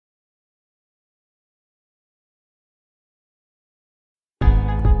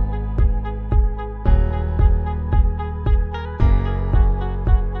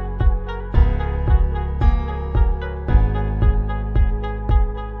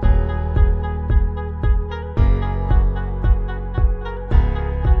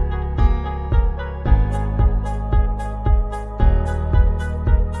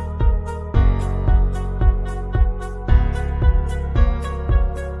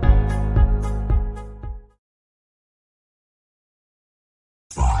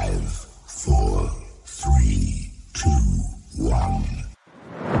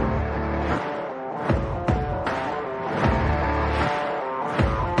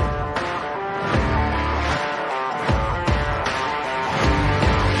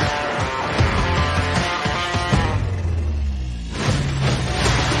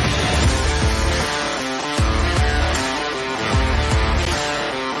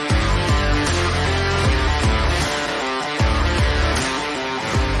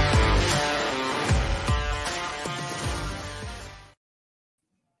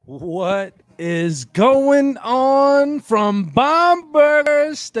is going on from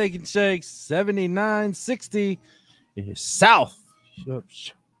Bomberger Steak and Shake 7960 South,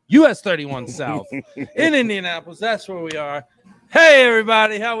 US 31 South in Indianapolis. That's where we are. Hey,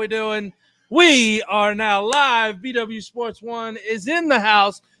 everybody. How we doing? We are now live. BW Sports 1 is in the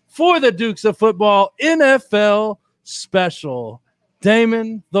house for the Dukes of Football NFL special.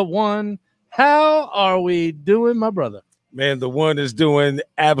 Damon, the one, how are we doing, my brother? Man, the one is doing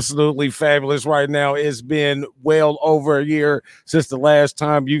absolutely fabulous right now. It's been well over a year since the last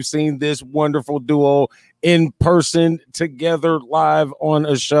time you've seen this wonderful duo in person together live on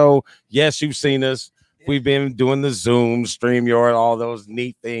a show. Yes, you've seen us. We've been doing the Zoom, StreamYard, all those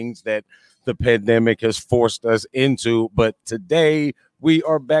neat things that the pandemic has forced us into. But today we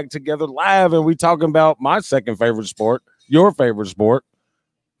are back together live, and we're talking about my second favorite sport, your favorite sport,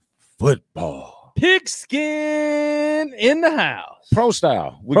 football. Pigskin in the house. Pro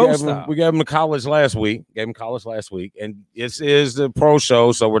style. We gave him to college last week. And this is the pro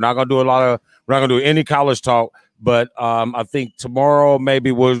show, so we're not gonna do any college talk. But I think tomorrow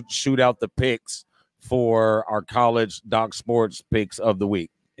maybe we'll shoot out the picks for our college Doc Sports picks of the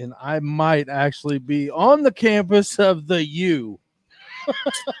week. And I might actually be on the campus of the U.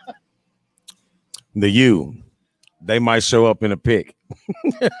 The U. They might show up in a pick.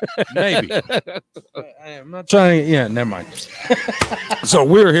 Maybe. I'm not trying. Yeah, never mind. So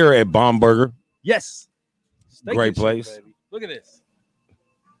we're here at Bomberger. Yes. Great place. Baby. Look at this.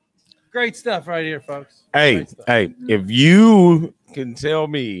 Great stuff right here, folks. Hey, if you can tell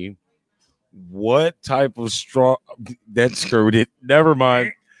me what type of straw that screwed it. Never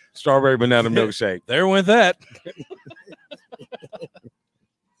mind. Strawberry banana milkshake. There went that.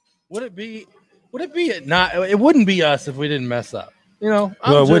 Would it be not? It wouldn't be us if we didn't mess up. You know,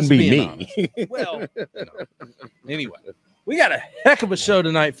 it wouldn't be me. Well, anyway, we got a heck of a show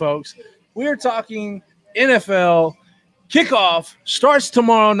tonight, folks. We're talking NFL. Kickoff starts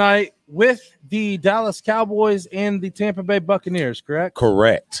tomorrow night with the Dallas Cowboys and the Tampa Bay Buccaneers, correct?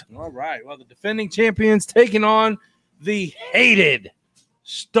 Correct. All right. Well, the defending champions taking on the hated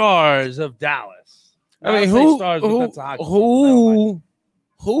Stars of Dallas. I mean,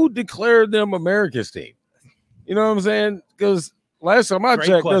 who declared them America's team? You know what I'm saying? Because last time I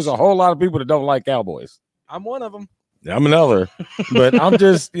checked, there's a whole lot of people that don't like Cowboys. I'm one of them. I'm another. But I'm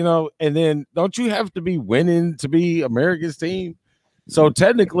just, and then don't you have to be winning to be America's team? So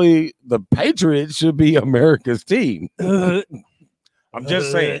technically, the Patriots should be America's team. I'm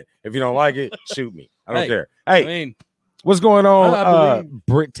just saying. If you don't like it, shoot me. I don't care. Hey, what's going on,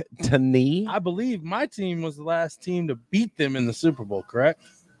 Brittany? I believe my team was the last team to beat them in the Super Bowl, correct?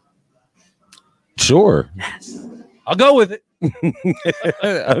 Sure. Yes. I'll go with it.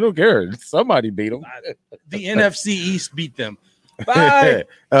 I don't care. Somebody beat them. The NFC East beat them. Bye.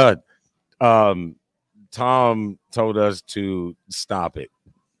 Tom told us to stop it.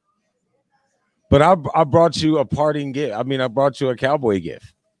 But I brought you a parting gift. I mean, I brought you a cowboy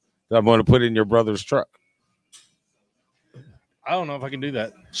gift that I'm going to put in your brother's truck. I don't know if I can do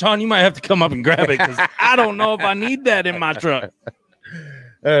that. Sean, you might have to come up and grab it because I don't know if I need that in my truck.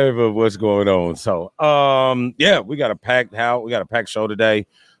 Hey, but what's going on? So, we got a packed house. We got a packed show today.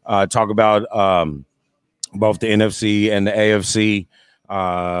 Talk about both the NFC and the AFC.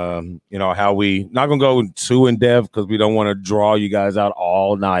 How we not gonna go too in depth because we don't want to draw you guys out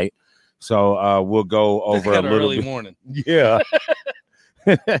all night. So we'll go over a little early bit. Morning. Yeah,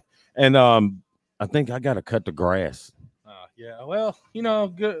 and I think I gotta cut the grass. Yeah, well,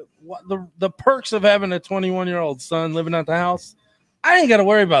 good. The perks of having a 21-year-old son living at the house. I ain't got to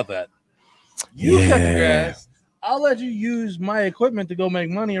worry about that. You cut the grass. I'll let you use my equipment to go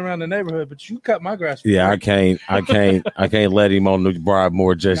make money around the neighborhood, but you cut my grass. Yeah, I can't let him on the bribe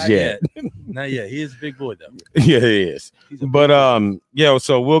more just yet. Not yet. He is a big boy though. Yeah, he is. But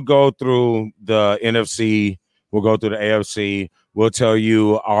so we'll go through the NFC. We'll go through the AFC. We'll tell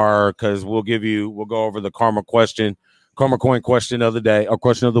you because we'll go over the Karma Coin question of the day or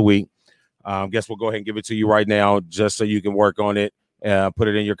question of the week. Guess we'll go ahead and give it to you right now just so you can work on it. Put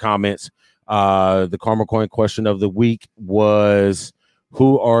it in your comments. The Karma Coin question of the week was,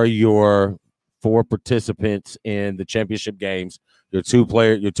 who are your 4 participants in the championship games? Your two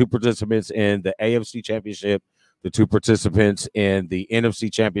participants in the AFC championship, the 2 participants in the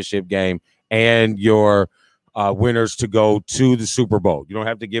NFC championship game, and your winners to go to the Super Bowl. You don't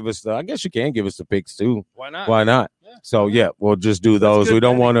have to give us I guess you can give us the picks too. Why not? Yeah. So we'll just do those. We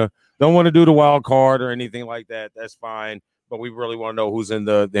don't want to do the wild card or anything like that. That's fine. But we really want to know who's in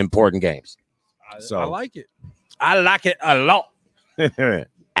the important games. I like it. I like it a lot. A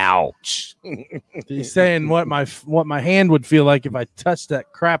Ouch. He's saying what my hand would feel like if I touched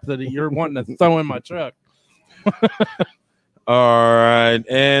that crap that you're wanting to throw in my truck. All right.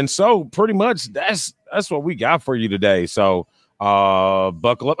 And so pretty much that's what we got for you today. So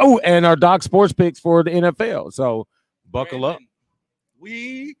buckle up. Oh, and our Doc Sports picks for the NFL. So buckle up.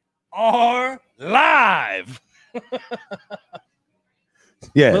 We are live.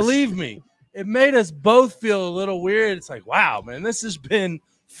 Yes. Believe me, it made us both feel a little weird. It's like, wow, man, this has been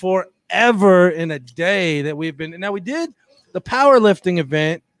forever in a day that we've been. Now, we did the powerlifting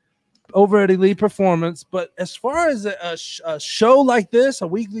event over at Elite Performance, but as far as a show like this, a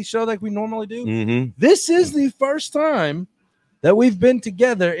weekly show like we normally do, this is the first time that we've been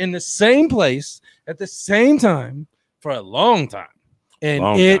together in the same place at the same time for a long time.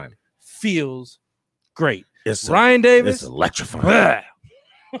 And feels great. It's Ryan Davis. It's electrifying.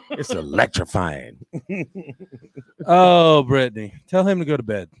 It's electrifying. Oh, Brittany, tell him to go to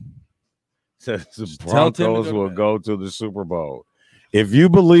bed. Says the Broncos will go to the Super Bowl. If you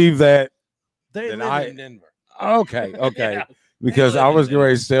believe that, they live in Denver. Okay. Yeah, because I was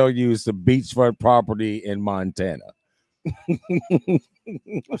going to sell you some beachfront property in Montana.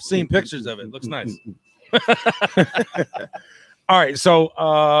 I've seen pictures of it. Looks nice. All right, so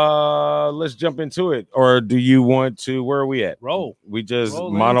let's jump into it. Or do you want to? Where are we at? Roll. We just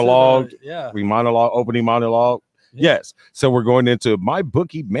monologued. Yeah. We opening monologue. Yeah. Yes. So we're going into My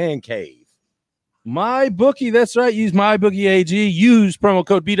Bookie Man Cave. My Bookie. That's right. Use My Bookie AG. Use promo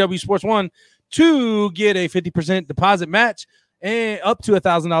code BW Sports 1 to get a 50% deposit match and up to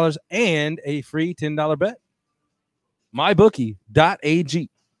 $1,000 and a free $10 bet. MyBookie.ag.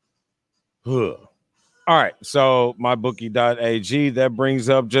 All right, so mybookie.ag. That brings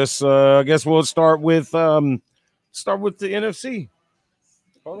up just I guess we'll start with the NFC.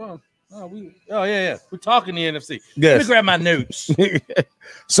 Hold on. Oh yeah. We're talking the NFC. Yes. Let me grab my notes.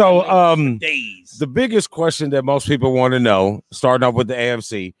 So Days. the biggest question that most people want to know, starting off with the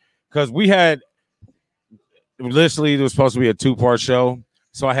AFC, because we had literally it was supposed to be a 2-part show,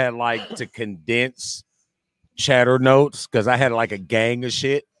 so I had like to condense chatter notes because I had like a gang of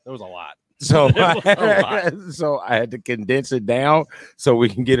shit. There was a lot. So I had to condense it down so we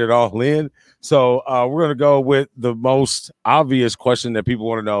can get it all in. So we're going to go with the most obvious question that people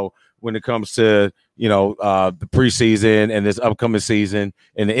want to know when it comes to, the preseason and this upcoming season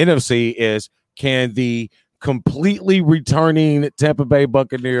in the NFC is, can the completely returning Tampa Bay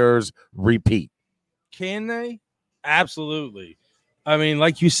Buccaneers repeat? Can they? Absolutely. I mean,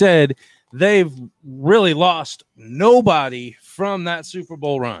 like you said, they've really lost nobody from that Super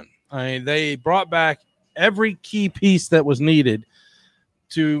Bowl run. I mean, they brought back every key piece that was needed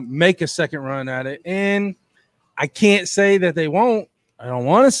to make a second run at it. And I can't say that they won't. I don't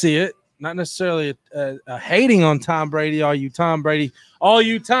want to see it. Not necessarily a hating on Tom Brady, all you Tom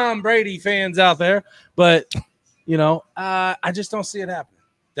Brady fans out there. But, I just don't see it happening.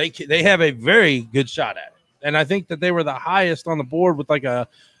 They have a very good shot at it. And I think that they were the highest on the board with I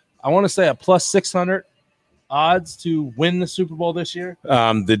want to say a plus 600 odds to win the Super Bowl this year.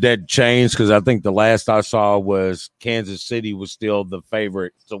 Did that change? Because I think the last I saw was Kansas City was still the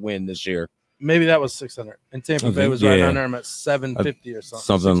favorite to win this year. Maybe that was 600, and Tampa Bay was right under them at 750 or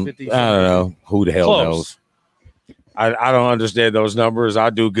something. I don't know. Who the hell knows? I don't understand those numbers.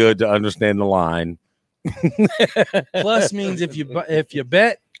 I do good to understand the line. Plus means if you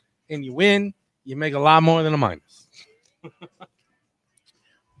bet and you win, you make a lot more than a minus.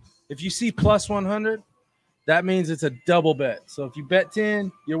 If you see plus 100. That means it's a double bet. So if you bet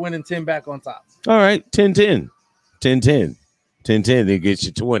 10, you're winning 10 back on top. All right, 10-10. 10-10. 10-10, it gets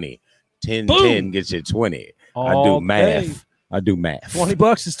you 20. 10-10 gets you 20. I do math.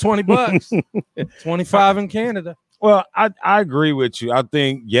 $20 is $20. 25 in Canada. Well, I agree with you. I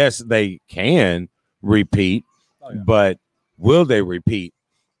think, yes, they can repeat, but will they repeat?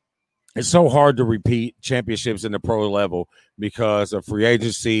 It's so hard to repeat championships in the pro level because of free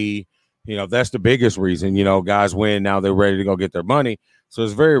agency. That's the biggest reason, guys win. Now they're ready to go get their money. So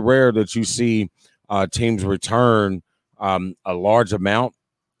it's very rare that you see teams return a large amount,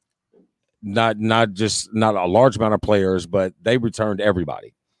 not a large amount of players, but they returned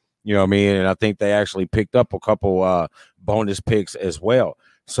everybody. You know what I mean? And I think they actually picked up a couple bonus picks as well.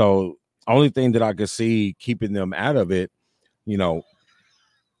 So only thing that I could see keeping them out of it,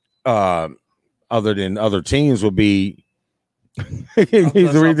 other than other teams would be I'm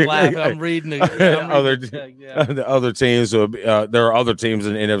reading the other teams. There are other teams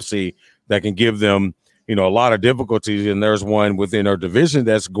in the NFC that can give them, a lot of difficulties, and there's one within our division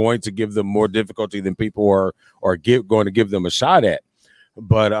that's going to give them more difficulty than people are going to give them a shot at.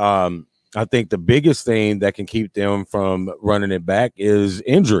 But I think the biggest thing that can keep them from running it back is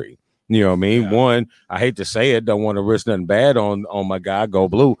injury. You know what I mean? Yeah. One, I hate to say it, don't want to risk nothing bad on my guy, Go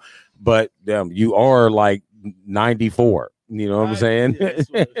Blue, but you are like 94. You know what I'm saying?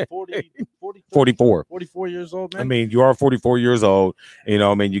 Yeah, 40, 44. 44 years old, man. I mean, you are 44 years old. You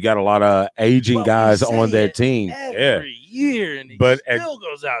know, I mean, you got a lot of aging guys on that team. Every year, and he still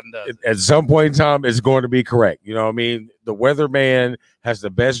goes out and does it. At some point in time, it's going to be correct. You know what I mean? The weatherman has the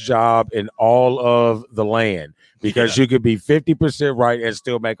best job in all of the land because you could be 50% right and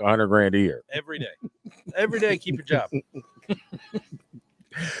still make $100,000 a year. Every day. Every day, keep your job.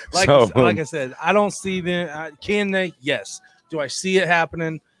 Like I said, I don't see them. Can they? Yes. Do I see it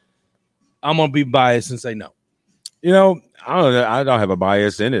happening? I'm gonna be biased and say no. You know, I don't have a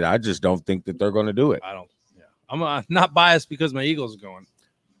bias in it. I just don't think that they're going to do it. I don't. Yeah, I'm not biased because my Eagles are going.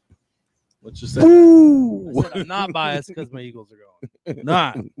 Let's just say I'm not biased because my Eagles are going.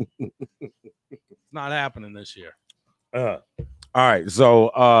 Not. It's not happening this year. All right,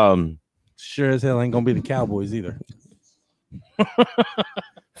 so sure as hell ain't gonna be the Cowboys either.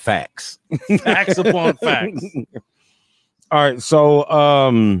 Facts. Facts upon facts. All right,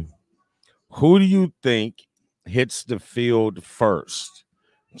 so who do you think hits the field first?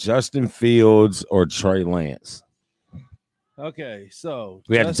 Justin Fields or Trey Lance? Okay, so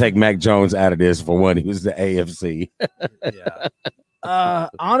we had to take Mac Jones out of this for one. He was the AFC. Yeah.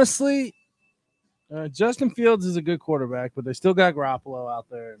 Honestly, Justin Fields is a good quarterback, but they still got Garoppolo out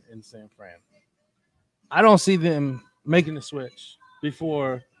there in San Fran. I don't see them making the switch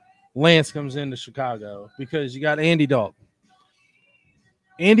before Lance comes into Chicago because you got Andy Dalton.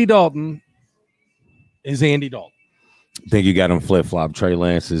 Andy Dalton is Andy Dalton. I think you got him flip-flop. Trey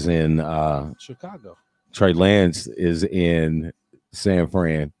Lance is in Chicago. Trey Lance is in San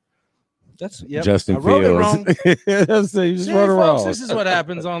Fran. That's Justin Fields. You just wrote it wrong. This is what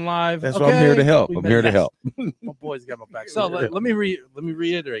happens on live. That's why I'm here to help. I'm here to help. My boys got my back. So let me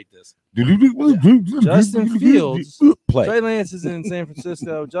reiterate this. Justin Fields, Trey Lance is in San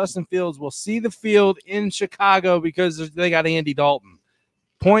Francisco. Justin Fields will see the field in Chicago because they got Andy Dalton.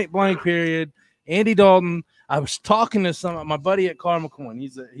 Point blank period. Andy Dalton. I was talking to my buddy at Carl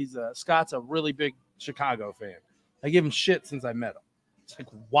McCoy. Scott's a really big Chicago fan. I give him shit since I met him. It's like,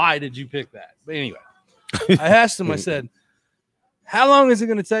 why did you pick that? But anyway, I asked him, I said, how long is it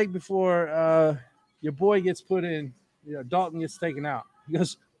going to take before your boy gets put in, Dalton gets taken out? He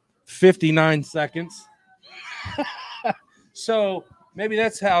goes, 59 seconds. So maybe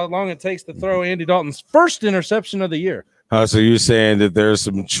that's how long it takes to throw Andy Dalton's first interception of the year. So you're saying that there's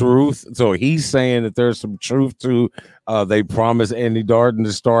some truth. So he's saying that there's some truth to they promised Andy Dalton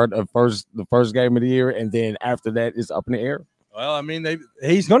to start the first game of the year, and then after that it's up in the air. Well, I mean,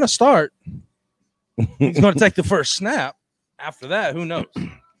 he's going to start. He's going to take the first snap. After that, who knows?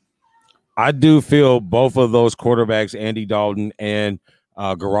 I do feel both of those quarterbacks, Andy Dalton and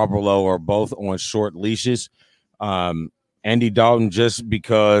Garoppolo, are both on short leashes. Andy Dalton, just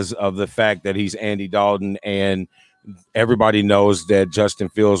because of the fact that he's Andy Dalton, and everybody knows that Justin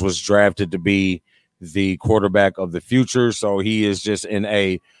Fields was drafted to be the quarterback of the future, so he is just in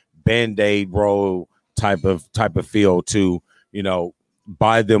a Band-Aid role type of feel to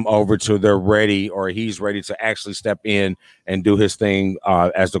buy them over till they're ready, or he's ready to actually step in and do his thing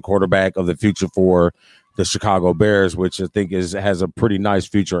as the quarterback of the future for the Chicago Bears, which I think has a pretty nice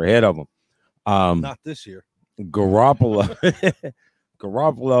future ahead of him. Not this year. Garoppolo,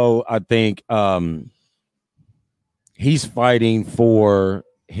 I think he's fighting for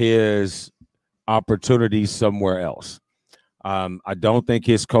his opportunity somewhere else. I don't think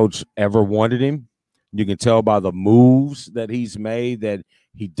his coach ever wanted him. You can tell by the moves that he's made that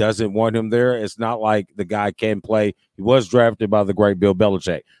he doesn't want him there. It's not like the guy can play. He was drafted by the great Bill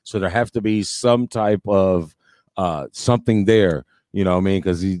Belichick. So there have to be some type of something there, you know what I mean?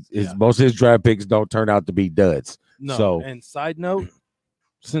 Because most of his draft picks don't turn out to be duds. No. So, and side note,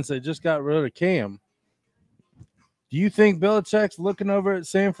 since they just got rid of Cam, do you think Belichick's looking over at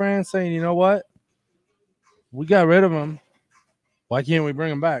San Fran saying, you know what? We got rid of him. Why can't we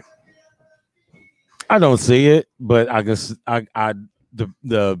bring him back? I don't see it, but I guess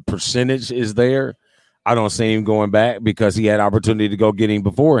the percentage is there. I don't see him going back because he had opportunity to go get him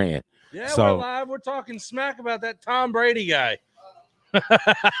beforehand. Yeah, so, we're live. We're talking smack about that Tom Brady guy.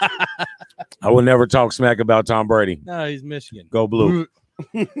 I will never talk smack about Tom Brady. No, he's Michigan. Go Blue.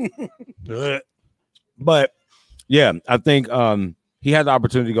 But yeah, I think he had the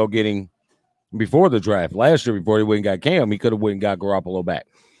opportunity to go get him before the draft. Last year, before he went and got Cam, he could have went and got Garoppolo back.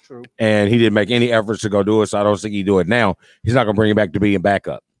 True. And he didn't make any efforts to go do it, so I don't think he'd do it now. He's not going to bring him back to being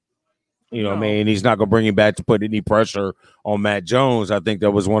backup. You know what I No. mean? He's not going to bring him back to put any pressure on Matt Jones. I think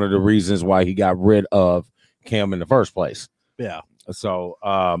that was one of the reasons why he got rid of Cam in the first place. Yeah. So,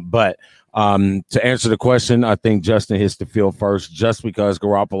 but to answer the question, I think Justin hits the field first just because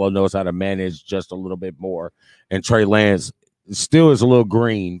Garoppolo knows how to manage just a little bit more. And Trey Lance still is a little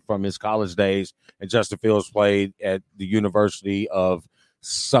green from his college days. And Justin Fields played at the University of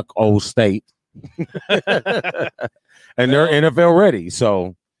Suck Old State. And they're NFL ready.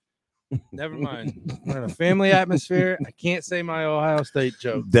 So, Never mind. We're in a family atmosphere. I can't say my Ohio State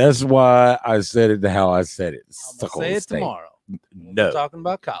joke. that's why I said it how I said it. I'm Suck gonna say Old it State. tomorrow. No. We're talking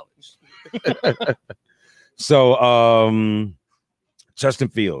about college. So, Justin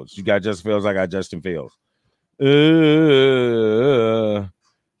Fields. You got Justin Fields. I got Justin Fields. Will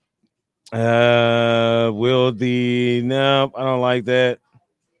the no? I don't like that.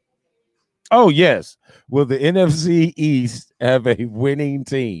 Oh yes. Will the NFC East have a winning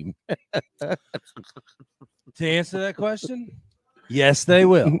team? To answer that question, yes, they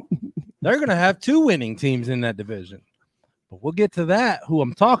will. They're going to have 2 winning teams in that division. But we'll get to that, who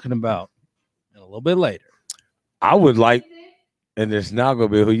I'm talking about, a little bit later. I would like, and it's not going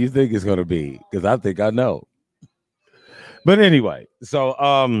to be who you think it's going to be, because I think I know. But anyway, so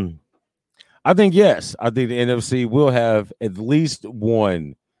I think yes, I think the NFC will have at least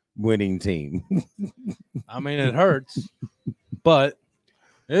one winning team. I mean, it hurts, but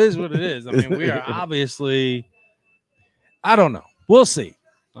it is what it is. I mean, we are obviously, I don't know. We'll see.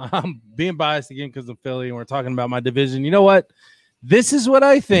 I'm being biased again because of Philly, and we're talking about my division. You know what? This is what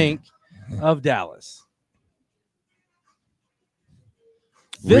I think of Dallas.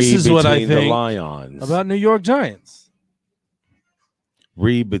 This Read is what I between the think Lions. about New York Giants.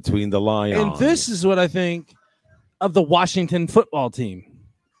 Read between the Lions. And this is what I think of the Washington football team.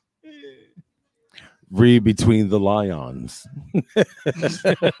 Read between the Lions.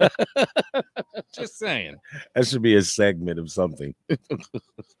 Just saying. That should be a segment of something.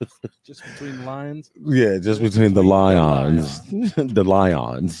 Just between the lines. Yeah, just between the Lions. The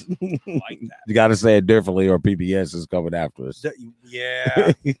Lions. Like that. You got to say it differently, or PBS is coming after us.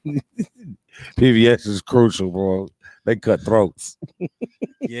 Yeah. PBS is crucial, bro. They cut throats.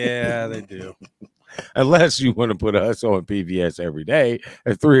 Yeah, they do. Unless you want to put us on PBS every day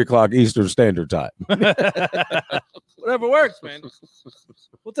at 3:00 Eastern Standard Time. Whatever works, man.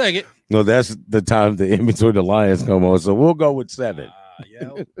 We'll take it. No, that's the time the In Between the Lions come on. So we'll go with 7.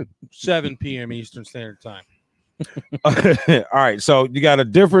 Yeah. 7 p.m. Eastern Standard Time. All right. So you got a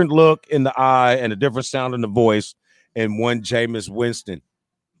different look in the eye and a different sound in the voice in one Jameis Winston.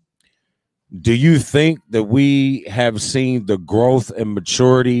 Do you think that we have seen the growth and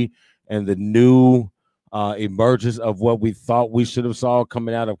maturity and the new emergence of what we thought we should have saw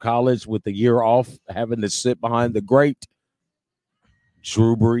coming out of college with the year off, having to sit behind the great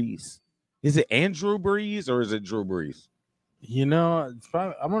Drew Brees? Is it Andrew Brees or is it Drew Brees? You know, it's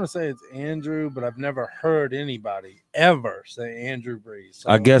probably, I'm going to say it's Andrew, but I've never heard anybody ever say Andrew Brees. So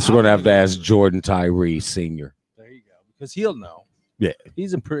I guess we're going to have to ask Jordan Tyree Sr. There you go, because he'll know. Yeah.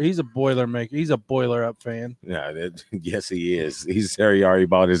 He's a Boilermaker. He's a Boiler Up fan. Yeah, yes, he is. He's already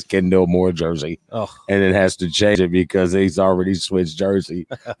bought his Kendall Moore jersey. Oh. And it has to change it because he's already switched jersey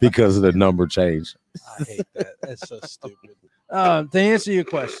because of the number change. I hate that. That's so stupid. To answer your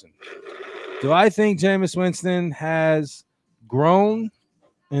question, do I think Jameis Winston has grown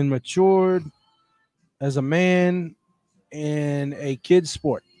and matured as a man in a kid's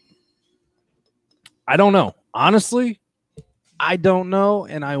sport? I don't know. Honestly, I don't know,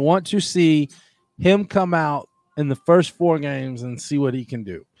 and I want to see him come out in the first 4 games and see what he can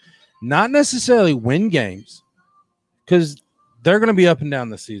do. Not necessarily win games, because they're going to be up and down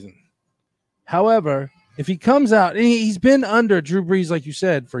this season. However, if he comes out, and he's been under Drew Brees, like you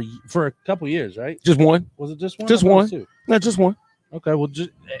said, for a couple years, right? Just one. Was it just one? Just one. No, just one. Okay, well,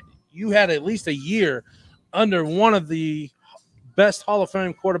 you had at least a year under one of the best Hall of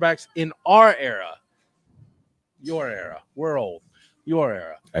Fame quarterbacks in our era. Your era. We're old. Your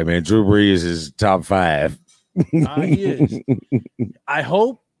era. Hey, man, Drew Brees is top 5. He is. I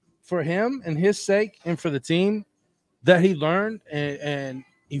hope for him and his sake and for the team that he learned and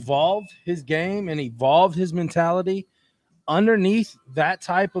evolved his game and evolved his mentality underneath that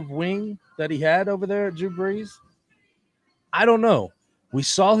type of wing that he had over there at Drew Brees. I don't know. We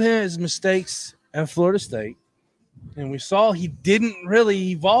saw his mistakes at Florida State, and we saw he didn't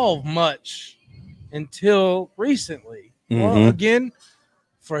really evolve much until recently. Well, again,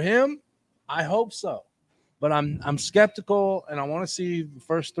 for him, I hope so. But I'm skeptical, and I want to see the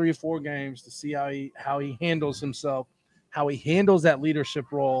first 3 or 4 games to see how he handles himself, how he handles that leadership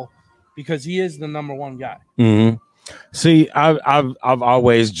role, because he is the number 1 guy. See, I've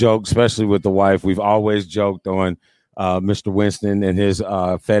always joked, especially with the wife. We've always joked on Mr. Winston and his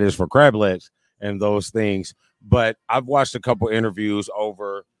fetish for crab legs and those things. But I've watched a couple interviews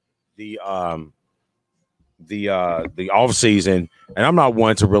over the off season, and I'm not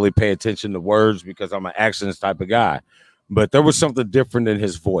one to really pay attention to words because I'm an actions type of guy. But there was something different in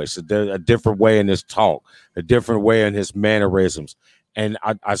his voice, a different way in his talk, a different way in his mannerisms, and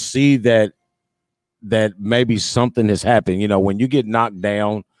I see that maybe something has happened. You know, when you get knocked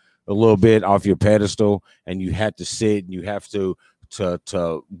down a little bit off your pedestal and you have to sit and you have to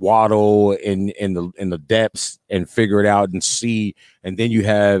waddle in the depths and figure it out and see, and then you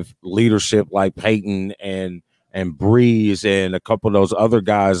have leadership like Peyton and Breeze and a couple of those other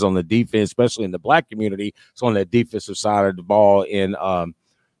guys on the defense, especially in the black community. So on that defensive side of the ball in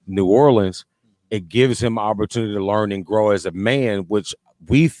New Orleans, it gives him opportunity to learn and grow as a man, which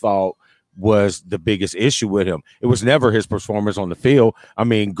we thought was the biggest issue with him. It was never his performance on the field. I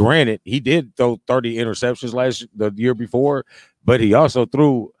mean, granted, he did throw 30 interceptions the year before, but he also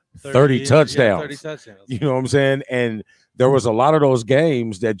threw 30 touchdowns. Yeah, 30 touchdowns. You know what I'm saying? And there was a lot of those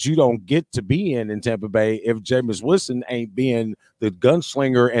games that you don't get to be in Tampa Bay if Jameis Winston ain't being the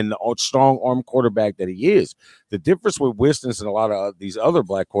gunslinger and the strong arm quarterback that he is. The difference with Winston and a lot of these other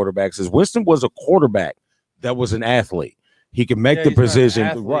black quarterbacks is Winston was a quarterback that was an athlete. He can make the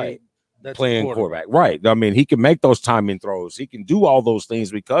position right. That's playing quarterback. Right. I mean, he can make those timing throws. He can do all those things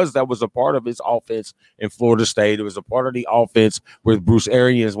because that was a part of his offense in Florida State. It was a part of the offense with Bruce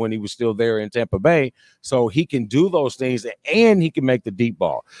Arians when he was still there in Tampa Bay. So he can do those things and he can make the deep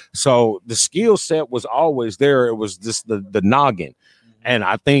ball. So the skill set was always there. It was just the noggin. And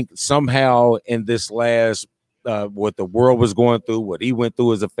I think somehow in this last, what the world was going through, what he went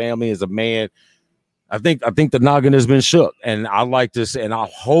through as a family, as a man, I think the noggin has been shook, and I like this, and I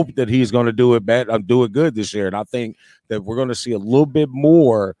hope that he's going to do it good this year. And I think that we're going to see a little bit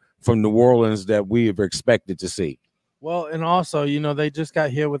more from New Orleans that we have expected to see. Well, and also, you know, they just got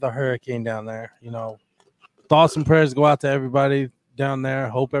hit with a hurricane down there. You know, thoughts and prayers go out to everybody down there.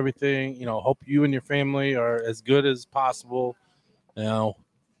 Hope everything, you know, hope you and your family are as good as possible. You know,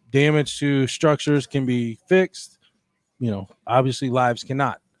 damage to structures can be fixed. You know, obviously lives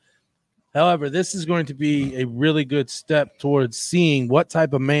cannot. However, this is going to be a really good step towards seeing what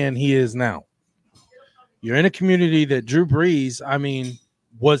type of man he is now. You're in a community that Drew Brees, I mean,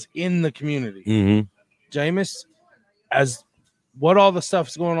 was in the community. Mm-hmm. Jameis, as what all the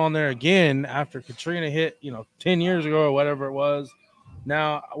stuff's going on there again after Katrina hit, you know, 10 years ago or whatever it was.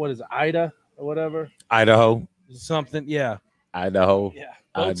 Now, what is it, Ida or whatever? Idaho. Something, yeah. Idaho. Yeah.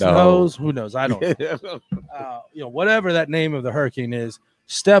 Idaho. Who knows? I don't know. You know, whatever that name of the hurricane is.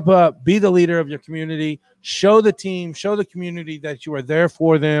 Step up, be the leader of your community, show the team, show the community that you are there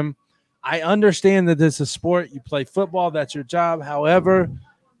for them. I understand that this is sport. You play football. That's your job. However,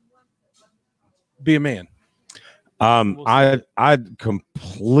 be a man. I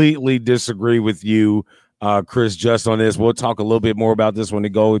completely disagree with you, Chris, just on this. We'll talk a little bit more about this when we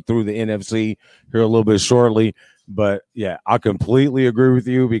go through the NFC here a little bit shortly. But, yeah, I completely agree with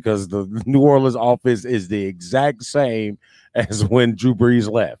you because the New Orleans offense is the exact same as when Drew Brees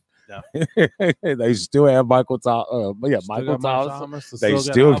left. Yeah. They still have Michael Thomas. Michael Thomas. They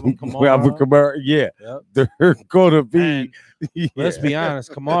still have Kamara. Yeah. Yep. They're going to be. Let's be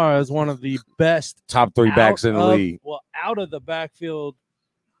honest. Kamara is one of the best top 3 backs in the league. Well, out of the backfield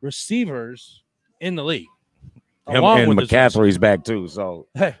receivers in the league. And McCaffrey's back too. So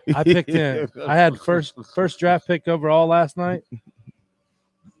hey, I picked him. I had first draft pick overall last night.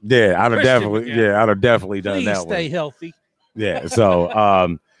 Yeah, I'd have definitely done that one. Stay healthy. Yeah,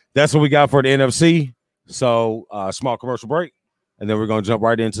 so that's what we got for the NFC. So small commercial break, and then we're gonna jump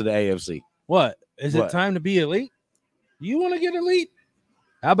right into the AFC. What? Is it time to be elite? You want to get elite?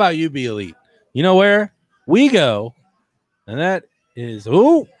 How about you be elite? You know where we go, and that is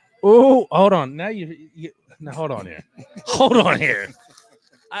hold on. Now now hold on here. Hold on here.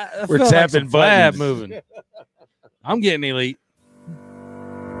 We're tapping buttons. Moving. I'm getting elite.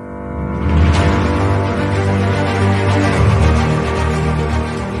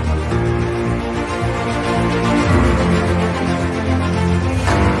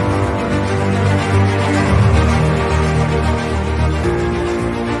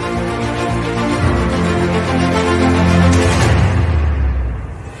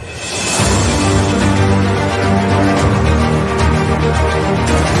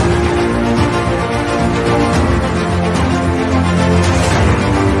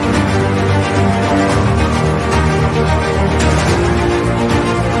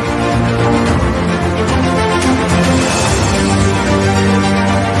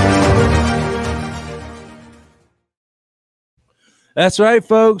 That's right,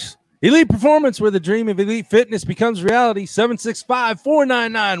 folks. Elite Performance, where the dream of elite fitness becomes reality.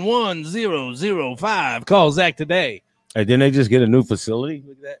 765-499-1005. Call Zach today. Hey, didn't they just get a new facility?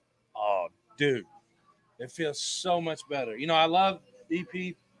 Look at that. Oh, dude. It feels so much better. You know, I love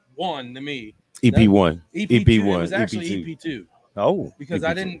EP1 to me. EP1. EP2. EP1. It was actually EP2. EP2. Oh. Because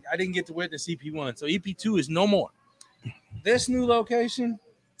EP2. I didn't get to witness EP1. So EP2 is no more. This new location.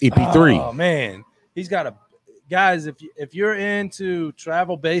 EP3. Oh, man. He's got a guys, if you're into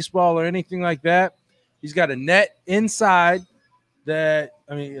travel baseball or anything like that, he's got a net inside that,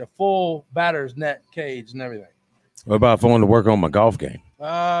 I mean, a full batter's net cage and everything. What about if I want to work on my golf game?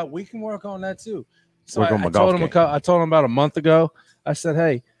 We can work on that too. So Work on my I golf told him game. I told him about a month ago. I said,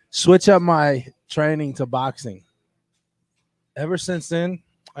 hey, switch up my training to boxing. Ever since then,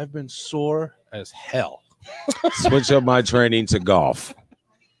 I've been sore as hell. Switch up my training to golf.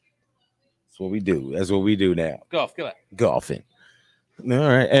 That's what we do. That's what we do now. Golf, go ahead. Golfing. All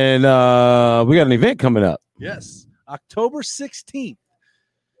right. And we got an event coming up. Yes. October 16th,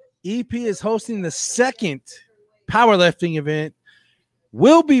 EP is hosting the second powerlifting event.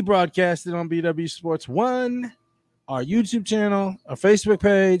 Will be broadcasted on BW Sports 1, our YouTube channel, our Facebook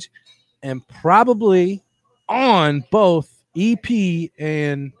page, and probably on both EP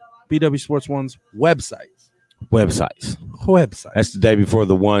and BW Sports 1's websites. Websites. Website. That's the day before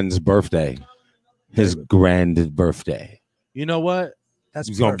the one's birthday. His grand birthday. You know what? That's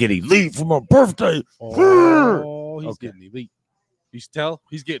He's going to get elite for my birthday. Oh, he's Okay. getting elite. You tell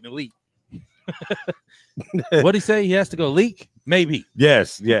he's getting elite. What'd he say? He has to go leak? Maybe.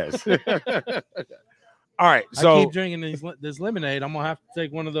 Yes. All right. I So, keep drinking this lemonade. I'm gonna have to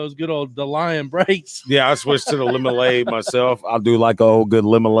take one of those good old DeLion breaks. yeah, I switched to the lemonade myself. I'll do like a whole good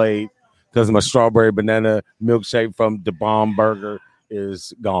lemonade because my strawberry banana milkshake from the Bomb Burger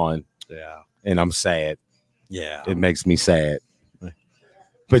is gone. Yeah. And I'm sad. Yeah. It makes me sad.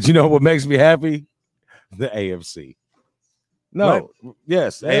 But you know what makes me happy? The AFC. No.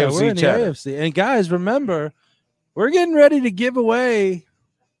 Yes. Yeah, we're in AFC the chatter. AFC. And guys, remember, we're getting ready to give away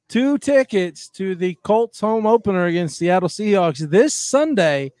 2 tickets to the Colts home opener against Seattle Seahawks this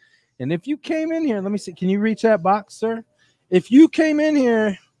Sunday. And if you came in here, let me see. Can you reach that box, sir? If you came in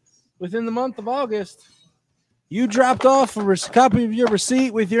here within the month of August, you dropped off a copy of your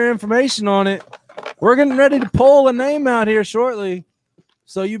receipt with your information on it. We're getting ready to pull a name out here shortly.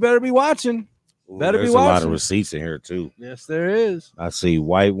 So you better be watching. Better be There's a lot watching. of receipts in here too. Yes, there is. I see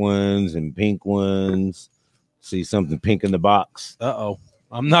white ones and pink ones. See something pink in the box. Uh-oh.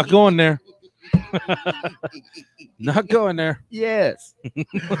 I'm not going there. Not going there. Yes.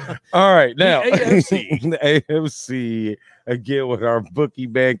 All right. Now, The AFC. the AFC again with our bookie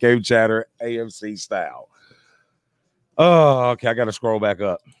man cave chatter AFC style. Oh, okay. I got to scroll back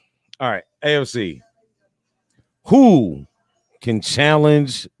up. All right. AFC. Who can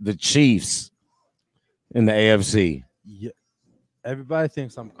challenge the Chiefs in the AFC? Yeah. Everybody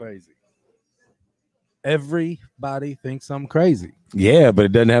thinks I'm crazy. Everybody thinks I'm crazy. Yeah, but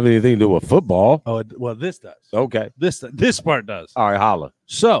it doesn't have anything to do with football. Oh, well, this does. Okay. This part does. All right. Holla.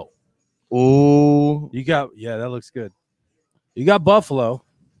 So Ooh. you got, yeah, that looks good. You got Buffalo.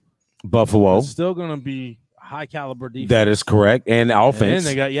 Buffalo. It's still going to be high caliber defense. That is correct. And And offense.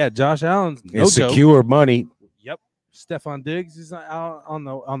 then they got, Josh Allen's no and joke. secure money. Yep. Stephon Diggs is out on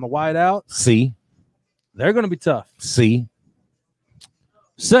the wide out. C. They're going to be tough. C.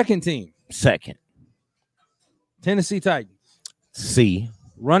 Second team, Second. Tennessee Titans. C.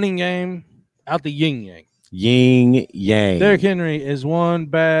 Running game out the yin yang. Yin yang. Derrick Henry is one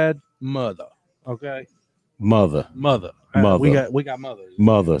bad mother. Okay, Mother. mother. Mother. We got mothers.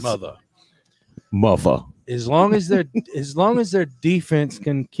 Mothers. Mother. Mother. As long as their defense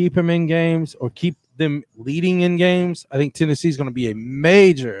can keep him in games or keep them leading in games, I think Tennessee's going to be a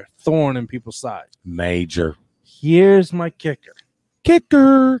major thorn in people's side. Major. Here's my kicker.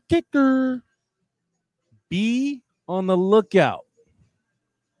 Kicker. Be on the lookout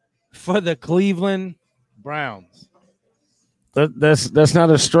for the Cleveland Browns. That's not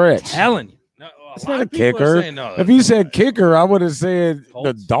a stretch. Telling you. No, It's lot not a of people are kicker. saying no. If you said kicker, I would have said the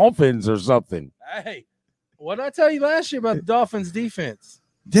Colts. Dolphins or something. Hey, what did I tell you last year about the Dolphins defense?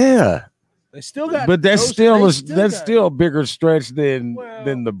 Yeah. They still got, But that's those- still they got- still a bigger stretch than Well-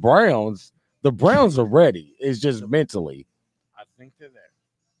 the Browns. The Browns are ready. It's just mentally. I think they're there.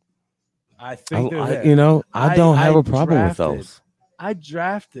 I think they're there. You know, I don't have I a problem with drafted- those. I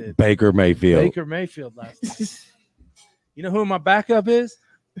drafted Baker Mayfield. Baker Mayfield last night. You know who my backup is?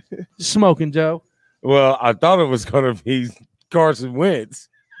 Smoking Joe. Well, I thought it was going to be Carson Wentz.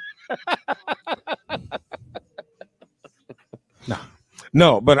 No.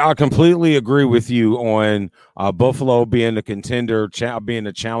 No, but I completely agree with you on Buffalo being the contender, being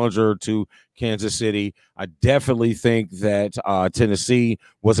the challenger to Kansas City. I definitely think that Tennessee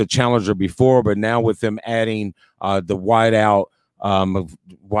was a challenger before, but now with them adding the wideout,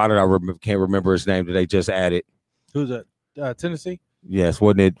 why did I can't remember his name that they just added? Who's that? Tennessee? Yes,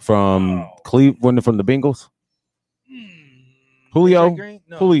 wasn't it from Cleveland? Wasn't it from the Bengals? Julio?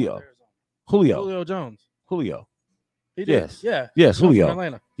 No, Julio. Julio Jones. Julio. He did. Yes. Yeah. Yes, Julio.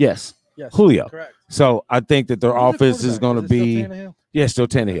 Atlanta. Yes. Yes. Julio. Correct. So I think that their offense is going to be still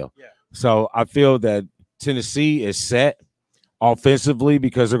Tannehill. Yeah. So I feel that Tennessee is set offensively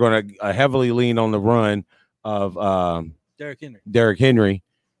because they're going to heavily lean on the run of Derrick Henry.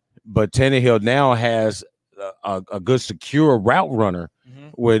 But Tannehill now has a good secure route runner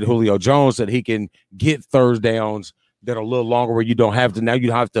with Julio Jones that he can get third downs that are a little longer where you don't have to. Now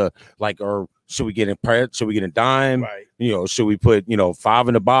you have to or should we get in press? Should we get in dime? Right. Should we put 5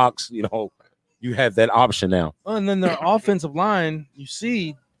 in the box? You have that option now. And then their offensive line, you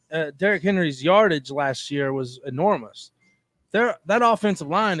see, Derrick Henry's yardage last year was enormous. That offensive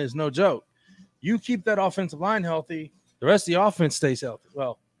line is no joke. You keep that offensive line healthy, the rest of the offense stays healthy.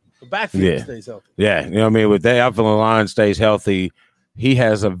 Well, the backfield stays healthy. Yeah, with that offensive line stays healthy, he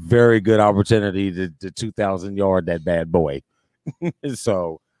has a very good opportunity to 2,000 yard that bad boy.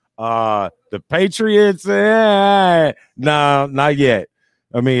 So the Patriots, no, not yet.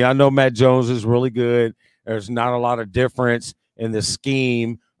 I mean, I know Matt Jones is really good. There's not a lot of difference in the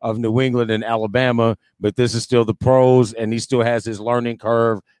scheme of New England and Alabama, but this is still the pros, and he still has his learning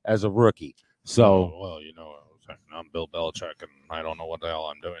curve as a rookie. So, I'm Bill Belichick, and I don't know what the hell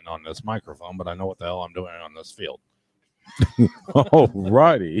I'm doing on this microphone, but I know what the hell I'm doing on this field. Oh,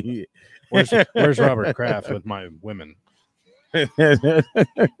 righty. Where's Robert Kraft with my women?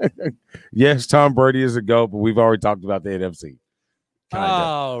 Yes, Tom Brady is a GOAT, but we've already talked about the NFC.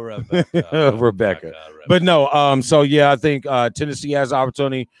 Oh, Rebecca. Rebecca. But no, so yeah, I think Tennessee has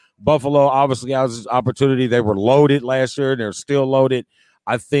opportunity. Buffalo obviously has opportunity. They were loaded last year, and they're still loaded.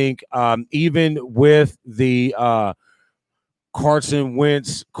 I think even with the Carson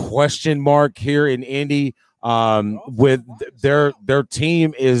Wentz question mark here in Indy, with their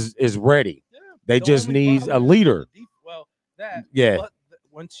team is ready. Yeah, they just need a leader. Well, but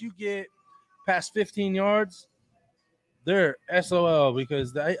once you get past 15 yards, they're SOL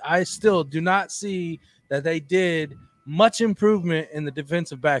because I still do not see that they did much improvement in the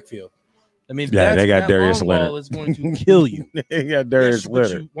defensive backfield. I mean, they got Darius Leonard. Is going to kill you. They got Darius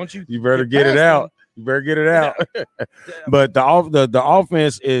Leonard. You better get it out. You better get it out. But the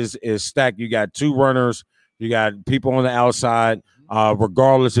offense is stacked. You got 2 runners. You got people on the outside.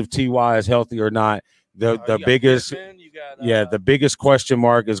 Regardless if Ty is healthy or not, the biggest the biggest question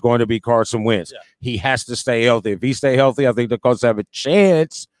mark is going to be Carson Wentz. Yeah. He has to stay healthy. If he stay healthy, I think the Colts have a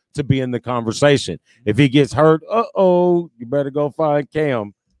chance to be in the conversation. If he gets hurt, you better go find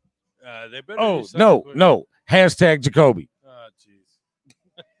Cam. No. Hashtag Jacoby. Oh,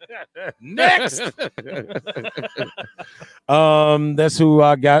 jeez. Next. That's who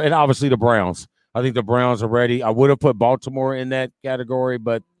I got. And obviously the Browns. I think the Browns are ready. I would have put Baltimore in that category,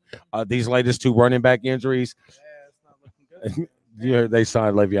 but these latest 2 running back injuries. Yeah, it's not looking good. They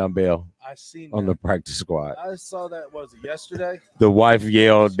signed Le'Veon Bell on the practice squad. I saw that, was it yesterday? The wife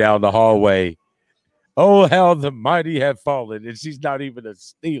yelled down the hallway, "Oh, how the mighty have fallen," and she's not even a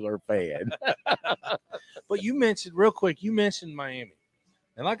Steeler fan. But you mentioned Miami.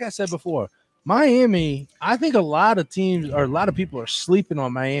 And like I said before, Miami, I think a lot of teams or a lot of people are sleeping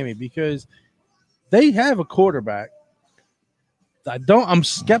on Miami because they have a quarterback. I'm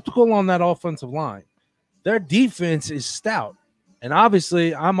skeptical on that offensive line. Their defense is stout. And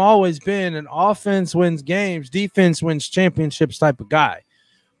obviously, I'm always been an offense wins games, defense wins championships type of guy.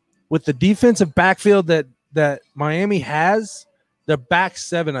 With the defensive backfield that Miami has, the back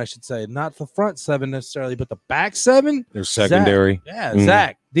 7, I should say, not the front 7 necessarily, but the back 7. Their secondary.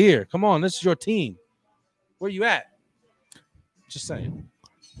 Zach, Deere, come on, this is your team. Where you at? Just saying.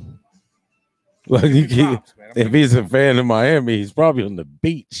 Well, if he's a fan of Miami, he's probably on the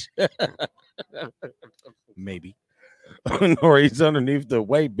beach. Maybe. Or he's underneath the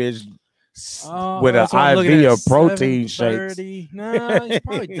weight bench with an IV of protein shakes. No, he's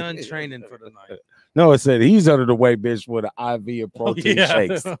probably done training for the night. No, it said he's under the weight bench with an IV of protein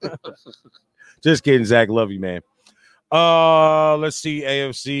shakes. Just kidding, Zach. Love you, man. Let's see,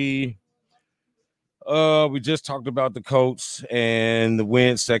 AFC. We just talked about the Colts and the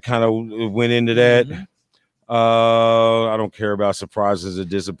Wentz that kind of went into that. Mm-hmm. I don't care about surprises or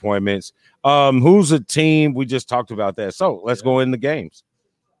disappointments. Who's a team? We just talked about that. So let's go in the games.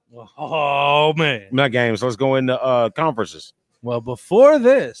 Oh, man. Not games. Let's go into conferences. Well, before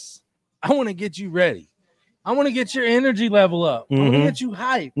this, I want to get you ready. I want to get your energy level up. I want to get you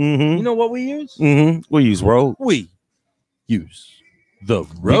hyped. You know what we use? We use Rogue. We use the We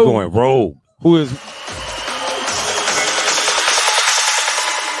Rogue. going Rogue. Who is?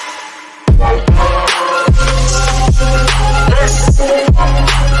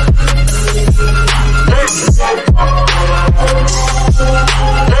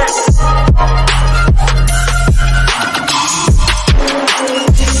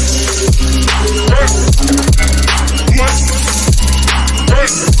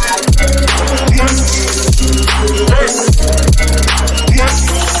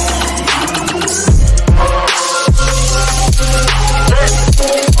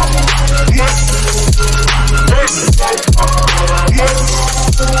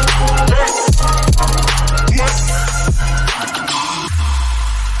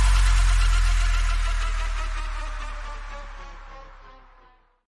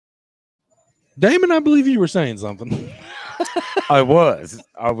 Damon, I believe you were saying something. I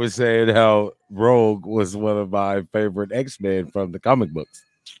was saying how Rogue was one of my favorite X-Men from the comic books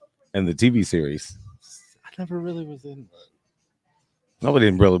and the TV series. I never really was in.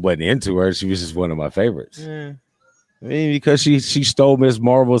 Nobody really wasn't into her. She was just one of my favorites. Yeah, I mean, because she stole Miss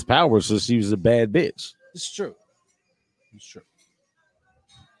Marvel's powers, so she was a bad bitch. it's true. It's true.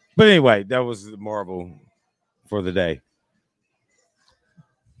 But anyway, that was the Marvel for the day.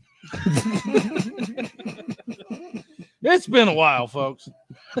 It's been a while, folks.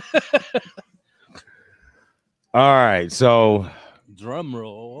 All right, so Drum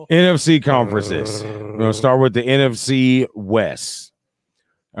roll. NFC conferences. We're going to start with the NFC West.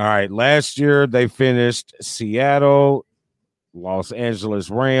 All right, last year they finished Seattle, Los Angeles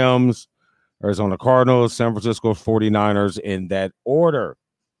Rams, Arizona Cardinals, San Francisco 49ers in that order.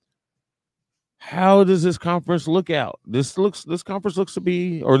 How does this conference look out? This conference looks to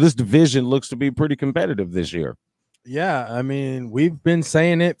be, or this division looks to be pretty competitive this year. Yeah, I mean, we've been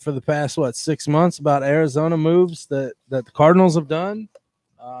saying it for the past 6 months about Arizona moves that the Cardinals have done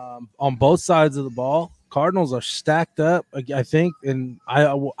on both sides of the ball. Cardinals are stacked up, I think, and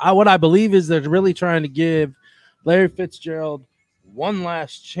what I believe is they're really trying to give Larry Fitzgerald one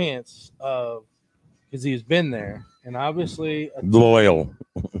last chance because he's been there, and obviously Loyal,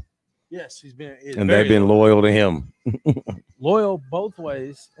 yes, he's been, and they've been loyal to him. Loyal both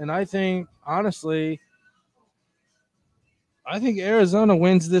ways, and I think honestly, Arizona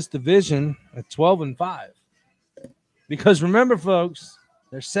wins this division at 12-5. Because remember, folks,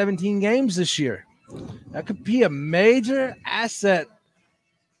 there's 17 games this year. That could be a major asset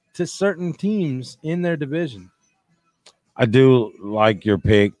to certain teams in their division. I do like your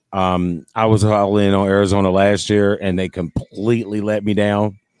pick. I was all in on Arizona last year, and they completely let me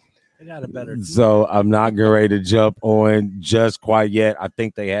down. They got a better team. So I'm not getting ready to jump on just quite yet. I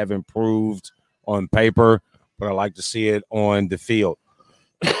think they have improved on paper, but I like to see it on the field.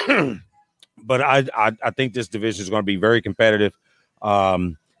 But I think this division is going to be very competitive.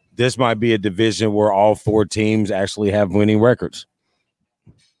 This might be a division where all four teams actually have winning records.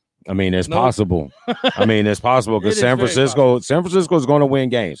 I mean, it's possible. It's possible because San Francisco is going to win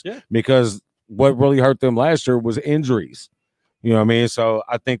games because what really hurt them last year was injuries. You know what I mean? So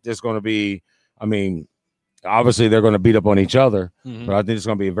I think there's going to be, obviously they're going to beat up on each other, but I think it's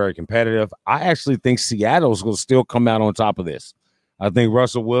going to be very competitive. I actually think Seattle's going to still come out on top of this. I think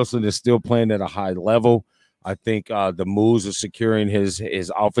Russell Wilson is still playing at a high level. I think the moves of securing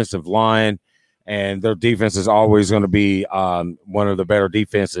his offensive line, and their defense is always going to be one of the better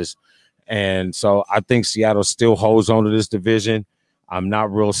defenses. And so I think Seattle still holds on to this division. I'm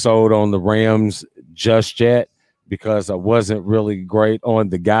not real sold on the Rams just yet because I wasn't really great on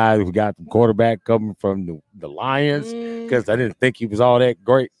the guy who got the quarterback coming from the Lions because I didn't think he was all that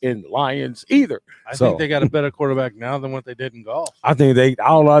great in the Lions either. I think they got a better quarterback now than what they did in golf. I think they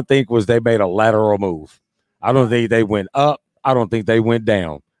made a lateral move. I don't think they went up. I don't think they went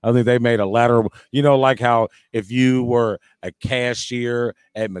down. I think they made a lateral, like how if you were a cashier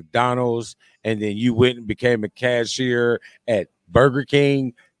at McDonald's and then you went and became a cashier at Burger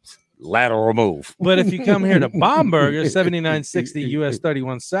King, lateral move. But if you come here to Baumberger, 7960 US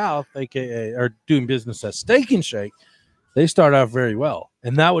 31 South, aka or doing business at Steak and Shake, they start out very well.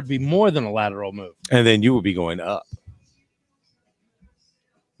 And that would be more than a lateral move. And then you would be going up.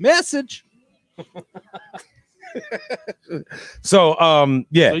 Message. So So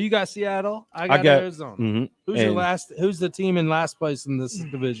you got Seattle. I got Arizona. Mm-hmm. Who's the team in last place in this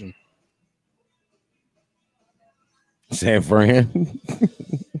division? San Fran.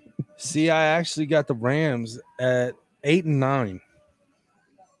 See, I actually got the Rams at 8-9.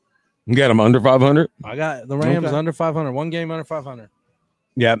 You got them under 500? I got the Rams Okay. under 500. One game under 500.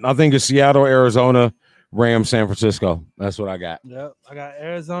 Yeah, I think it's Seattle, Arizona, Rams, San Francisco. That's what I got. Yep, I got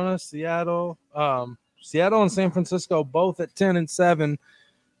Arizona, Seattle, Seattle and San Francisco both at 10-7,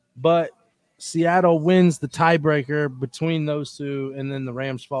 but Seattle wins the tiebreaker between those two, and then the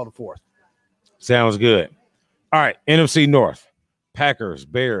Rams fall to fourth. Sounds good. All right, NFC North. Packers,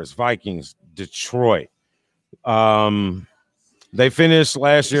 Bears, Vikings, Detroit. They finished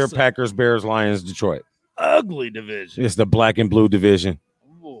last year, Packers, Bears, Lions, Detroit. Ugly division. It's the black and blue division.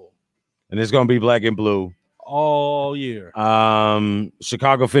 Ooh. And it's going to be black and blue. All year.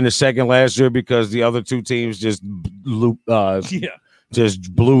 Chicago finished second last year because the other two teams just blew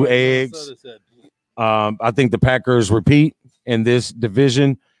eggs. I think the Packers repeat in this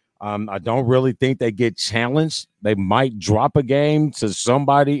division. I don't really think they get challenged. They might drop a game to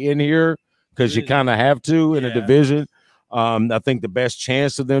somebody in here because you kind of have to in a division. I think the best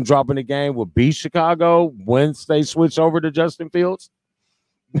chance of them dropping the game would be Chicago once they switch over to Justin Fields.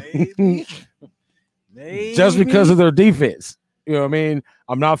 Maybe. Just because of their defense. You know what I mean?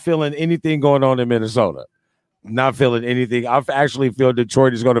 I'm not feeling anything going on in Minnesota. Not feeling anything. I actually feel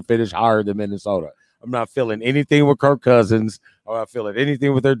Detroit is going to finish higher than Minnesota. I'm not feeling anything with Kirk Cousins or not feeling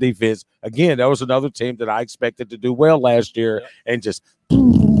anything with their defense. Again, that was another team that I expected to do well last year and just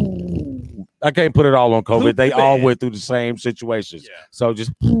I can't put it all on COVID. They all went through the same situations. Yeah. So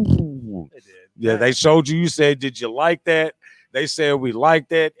just they showed you. You said, did you like that? They said we like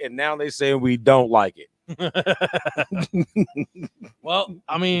that, and now they say we don't like it. Well,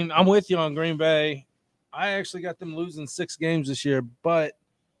 I mean, I'm with you on Green Bay. I actually got them losing 6 games this year, but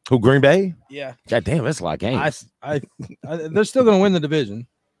who, Green Bay? Yeah. God damn, that's a lot of games. They're still going to win the division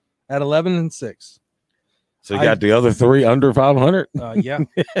at 11-6. So you got the other 3 under 500? Yeah,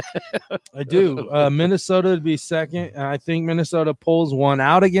 I do. Minnesota would be second, and I think Minnesota pulls one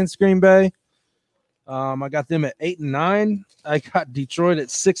out against Green Bay. I got them at 8-9. I got Detroit at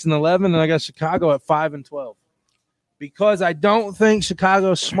 6-11, and I got Chicago at 5-12. Because I don't think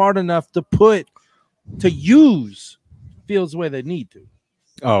Chicago's smart enough to use Fields the way they need to.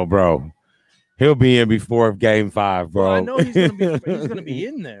 Oh, bro, he'll be in before Game 5, bro. Well, I know he's gonna be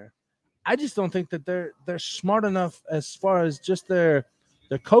in there. I just don't think that they're smart enough as far as just their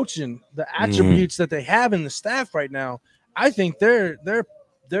coaching, the attributes that they have in the staff right now. I think they're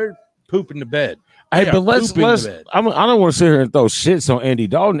pooping the bed. Hey, but let's I don't want to sit here and throw shits on Andy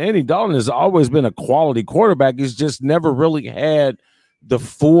Dalton. Andy Dalton has always been a quality quarterback. He's just never really had the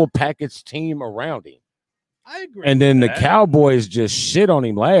full package team around him. I agree. And then the Cowboys just shit on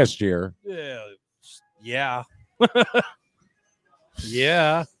him last year. Yeah. Yeah.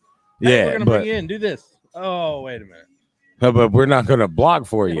 Yeah, we're gonna bring you in. Do this. Oh, wait a minute. But we're not gonna block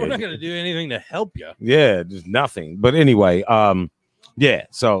for you. We're not gonna do anything to help you. Yeah, just nothing. But anyway, yeah.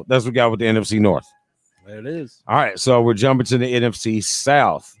 So that's what we got with the NFC North. There it is. All right, so we're jumping to the NFC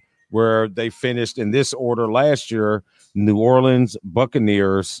South, where they finished in this order last year: New Orleans,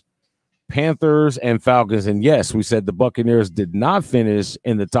 Buccaneers, Panthers, and Falcons. And yes, we said the Buccaneers did not finish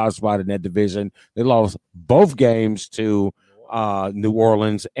in the top spot in that division. They lost both games to New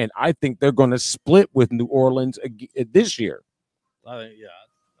Orleans, and I think they're going to split with New Orleans this year. I'd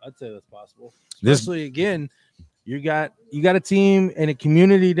say that's possible. Especially again, you got a team and a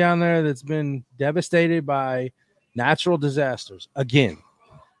community down there that's been devastated by natural disasters. Again,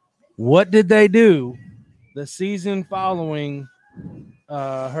 what did they do the season following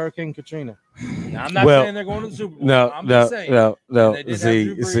Hurricane Katrina? Now, I'm not saying they're going to the Super Bowl. I'm just saying. No.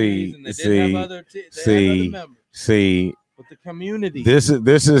 See. But the community. This is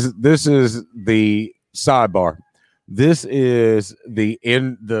the sidebar. This is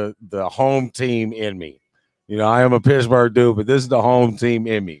the home team in me. You know, I am a Pittsburgh dude, but this is the home team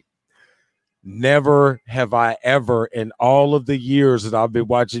in me. Never have I ever, in all of the years that I've been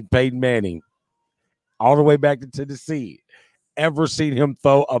watching Peyton Manning, all the way back to Tennessee, ever seen him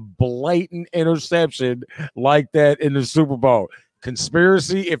throw a blatant interception like that in the Super Bowl.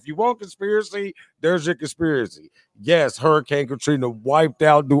 Conspiracy. If you want conspiracy, there's your conspiracy. Yes, Hurricane Katrina wiped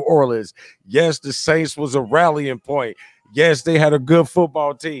out New Orleans. Yes, the Saints was a rallying point. Yes, they had a good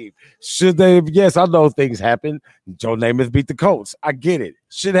football team. Should they have? Yes, I know things happen. Joe Namath beat the Colts. I get it.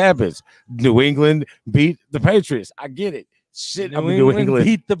 Shit happens. New England beat the Patriots. I get it. New England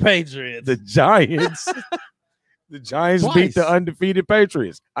beat the Patriots. The Giants. The Giants beat the undefeated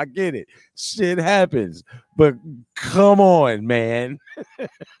Patriots. I get it. Shit happens. But come on, man.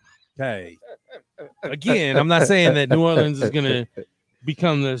 Hey. Again, I'm not saying that New Orleans is going to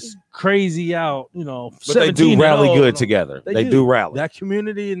become this crazy out, but they do rally good together. They do rally. That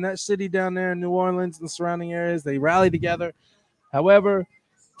community in that city down there in New Orleans and the surrounding areas, they rally together. However,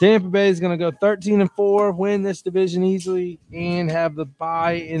 Tampa Bay is going to go 13-4, win this division easily, and have the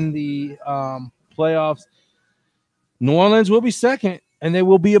bye in the playoffs. New Orleans will be second, and they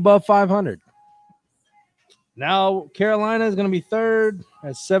will be above 500. Now Carolina is going to be third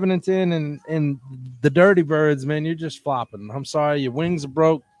at 7-10, and the Dirty Birds, man, you're just flopping. I'm sorry, your wings are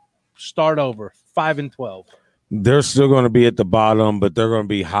broke. Start over, 5-12. They're still going to be at the bottom, but they're going to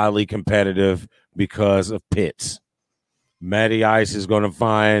be highly competitive because of Pitts. Matty Ice is going to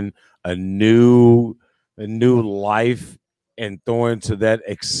find a new life and throwing to that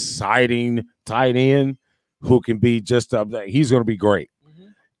exciting tight end who can be just up there. He's going to be great.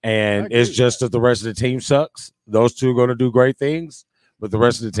 And it's just that the rest of the team sucks. Those two are going to do great things, but the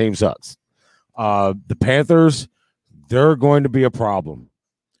rest of the team sucks. The Panthers, they're going to be a problem.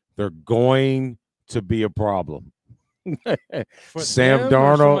 They're going to be a problem. Sam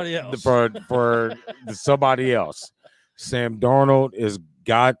Darnold for somebody else. Sam Darnold has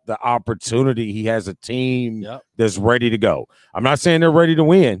got the opportunity. He has a team that's ready to go. I'm not saying they're ready to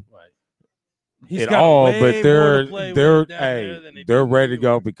win at all, but they're ready to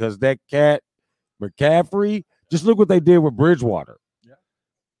go because that cat McCaffrey. Just look what they did with Bridgewater.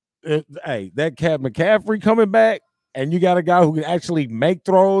 That cat McCaffrey coming back, and you got a guy who can actually make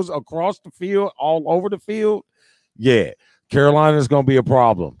throws across the field, all over the field. Yeah. Carolina's going to be a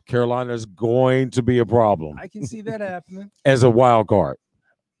problem. Carolina's going to be a problem. I can see that happening. As a wild card.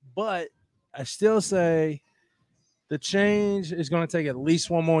 But I still say the change is going to take at least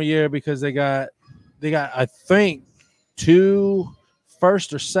one more year because they got I think 2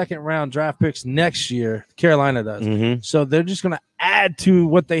 first or second round draft picks next year. Carolina does. Mm-hmm. So they're just going to add to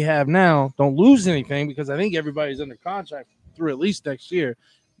what they have now. Don't lose anything because I think everybody's under contract through at least next year.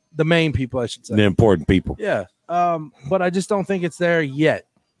 The main people, I should say. The important people. Yeah. But I just don't think it's there yet.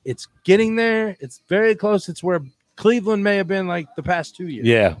 It's getting there. It's very close. It's where Cleveland may have been like the past 2 years.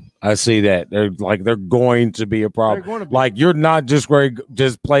 Yeah, I see that. They're going to be a problem. Like you're not just going to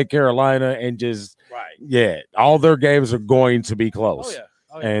just play Carolina and just all their games are going to be close.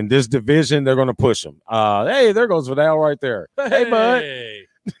 Oh, yeah. And this division, they're going to push them. Hey, there goes Vidal right there. Hey bud.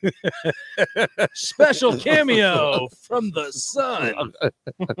 Special cameo from the sun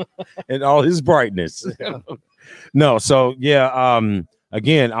and all his brightness. No, so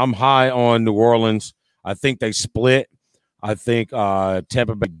again, I'm high on New Orleans. I think they split. I think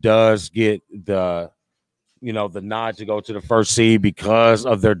Tampa Bay does get the nod to go to the first seed because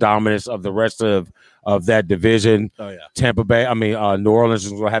of their dominance of the rest of that division. Oh yeah, New Orleans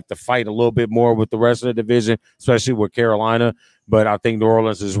is going to have to fight a little bit more with the rest of the division, especially with Carolina. But I think New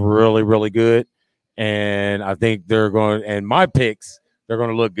Orleans is really, really good, and I think they're going. And my picks, they're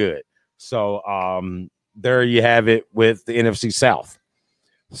going to look good. So there you have it with the NFC South.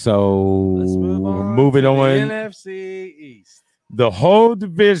 So let's moving on. The NFC East. The whole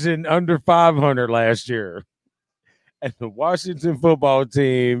division under 500 last year, and the Washington football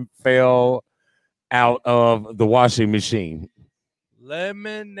team fell out of the washing machine.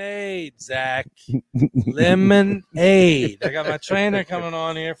 Lemonade, Zach. Lemonade. I got my trainer coming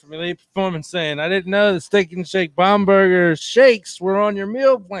on here from Elite Performance saying, I didn't know the Steak and Shake Bomberger shakes were on your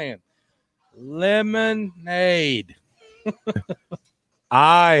meal plan. Lemonade.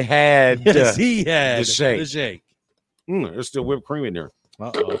 I had he had the shake. The shake. There's still whipped cream in there.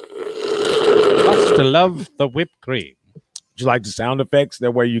 Uh-oh. Lots to love the whipped cream. Would you like the sound effects?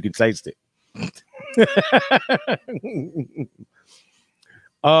 That way you can taste it.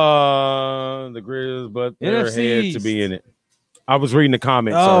 The Grizz, but there had to be in it. I was reading the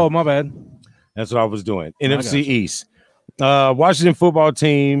comments. Oh, my bad. That's what I was doing. NFC East. Washington football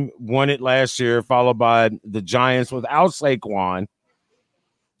team won it last year, followed by the Giants without Saquon.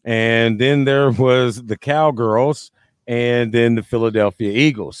 And then there was the Cowgirls and then the Philadelphia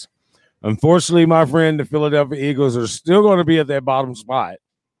Eagles. Unfortunately, my friend, the Philadelphia Eagles are still going to be at that bottom spot.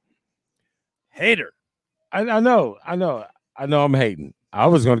 Hater. I know I'm hating. I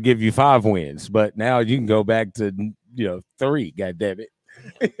was going to give you 5 wins, but now you can go back to 3. God damn it!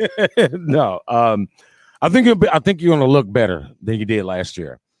 No, I think you're going to look better than you did last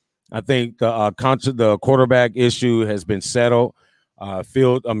year. I think the quarterback issue has been settled.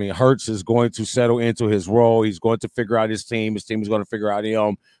 Hurts is going to settle into his role. He's going to figure out his team. His team is going to figure out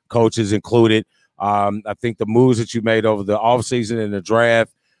him. Coaches included. I think the moves that you made over the offseason and the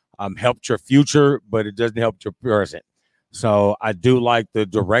draft helped your future, but it doesn't help your present. So I do like the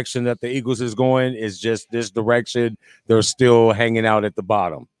direction that the Eagles is going. It's just this direction. They're still hanging out at the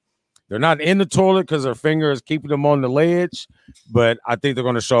bottom. They're not in the toilet because their finger is keeping them on the ledge, but I think they're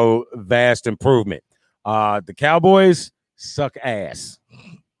going to show vast improvement. The Cowboys suck ass.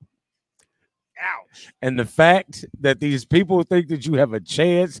 Ouch. And the fact that these people think that you have a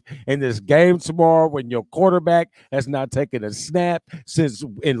chance in this game tomorrow when your quarterback has not taken a snap since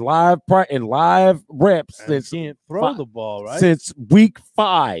in live reps And since he can't throw the ball, right? since week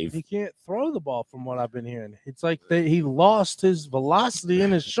 5. He can't throw the ball from what I've been hearing. It's like he lost his velocity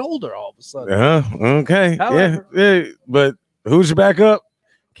in his shoulder all of a sudden. Okay. However- yeah. But who's your backup?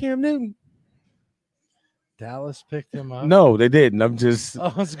 Cam Newton. Dallas picked him up. No, they didn't. I'm just I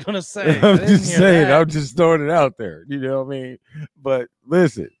was gonna say. I'm just saying, I'm just throwing it out there. You know what I mean? But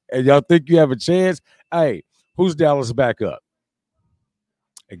listen, and y'all think you have a chance? Hey, who's Dallas backup?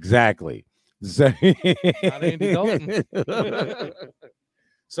 Exactly. Not Andy Dalton.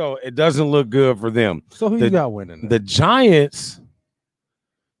 So it doesn't look good for them. So who you got winning? The Giants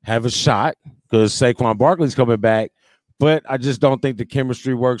have a shot because Saquon Barkley's coming back, but I just don't think the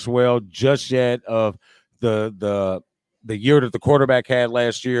chemistry works well just yet. Of the year that the quarterback had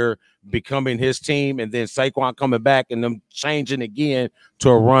last year becoming his team, and then Saquon coming back and them changing again to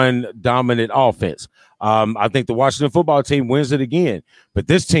a run dominant offense. I think the Washington football team wins it again, but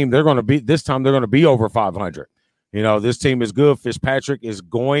this time they're going to be over 500. You know, this team is good. Fitzpatrick is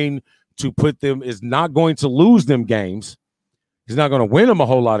not going to lose them games. He's not going to win them a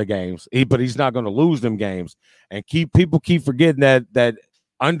whole lot of games, but he's not going to lose them games. And people keep forgetting that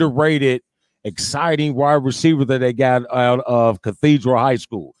underrated, exciting wide receiver that they got out of Cathedral High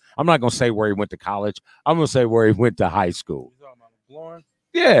School. I'm not going to say where he went to college. I'm going to say where he went to high school. You talking about Lauren?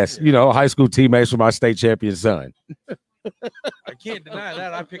 Yes, high school teammates with my state champion son. I can't deny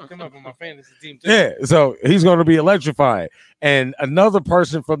that. I picked him up on my fantasy team too. Yeah, so he's going to be electrifying. And another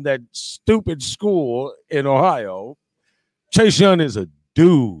person from that stupid school in Ohio, Chase Young, is a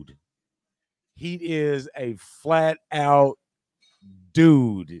dude. He is a flat out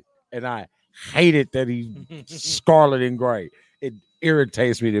dude. And I hate it that he's scarlet and gray. It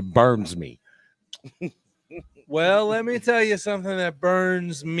irritates me. It burns me. Well, let me tell you something that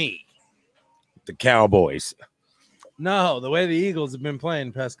burns me. The Cowboys. No, the way the Eagles have been playing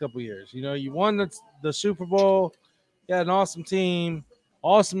the past couple years. You won the Super Bowl. You had an awesome team,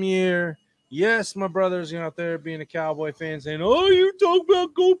 awesome year. Yes, my brother's out there being a Cowboy fan saying, "Oh, you talk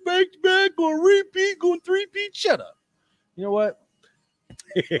about go back to back or repeat, going 3-peat." Shut up. You know what?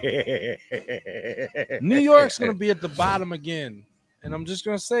 New York's going to be at the bottom again. And I'm just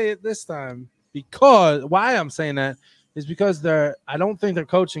going to say it this time because why I'm saying that is because I don't think their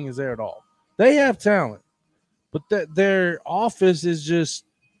coaching is there at all. They have talent, but their office is just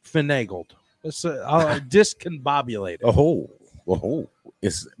finagled. It's discombobulated. Oh,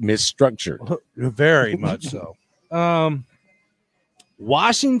 it's misstructured. Very much so.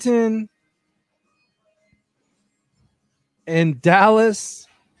 Washington and Dallas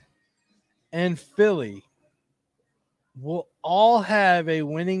and Philly will all have a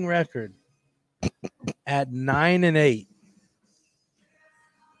winning record at 9-8.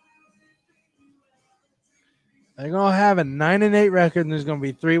 They're going to have a 9-8 record, and there's going to be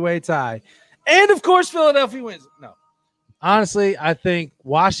a 3-way tie. And, of course, Philadelphia wins. No. Honestly, I think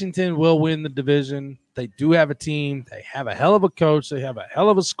Washington will win the division. They do have a team. They have a hell of a coach. They have a hell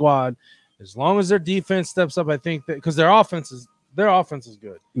of a squad. As long as their defense steps up, I think that because their offense is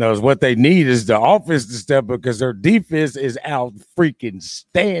good. No, what they need is the offense to step up because their defense is out freaking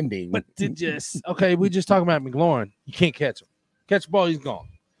standing. But we just talking about McLaurin. You can't catch him. Catch the ball, he's gone.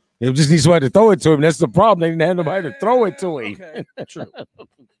 They just need somebody to throw it to him. That's the problem. They didn't have nobody to throw it to him. Okay, true.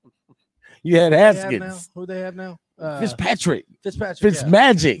 You had Haskins. Who they have now? Fitzpatrick.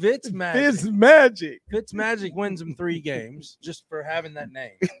 Fitzmagic. Fitzmagic. Fitzmagic wins him 3 games just for having that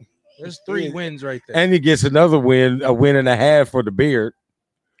name. There's 3 wins right there. And he gets another win, a win and a half for the beard.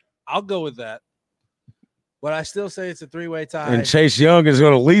 I'll go with that. But I still say it's a 3-way tie. And Chase Young is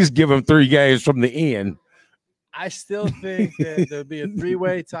going to at least give him 3 games from the end. I still think that there'll be a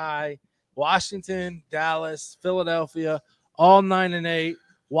 3-way tie. Washington, Dallas, Philadelphia, all 9-8.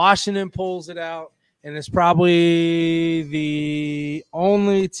 Washington pulls it out, and it's probably the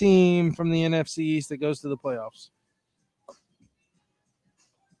only team from the NFC East that goes to the playoffs.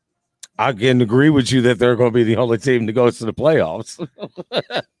 I can agree with you that they're going to be the only team that goes to the playoffs.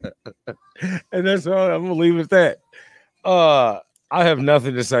 And that's all. I'm going to leave it at that. I have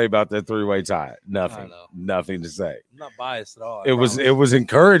nothing to say about that 3-way tie. Nothing to say. I'm not biased at all. It was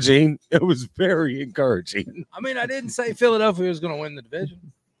encouraging. It was very encouraging. I mean, I didn't say Philadelphia was going to win the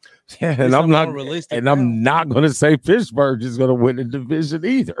division. Yeah, and I'm not going to say Pittsburgh is going to win the division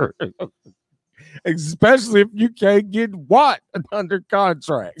either. Especially if you can't get Watt under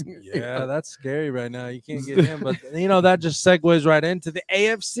contract. Yeah, that's scary right now. You can't get him, but that just segues right into the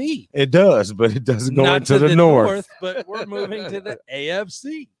AFC. It does, but it doesn't go Not into to the North. But we're moving to the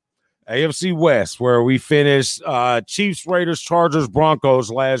AFC. AFC West, where we finished Chiefs, Raiders, Chargers, Broncos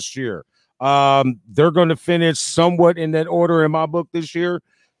last year. They're going to finish somewhat in that order in my book this year.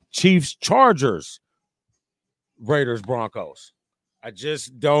 Chiefs, Chargers, Raiders, Broncos. I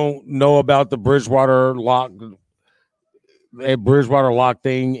just don't know about the Bridgewater lock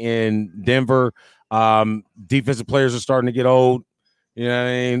thing in Denver. Defensive players are starting to get old. You know what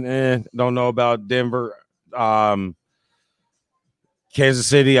I mean? Don't know about Denver. Kansas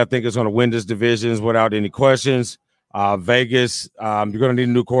City, I think, is going to win this division without any questions. Vegas, you're going to need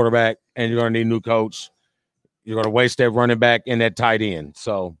a new quarterback, and you're going to need a new coach. You're going to waste that running back and that tight end.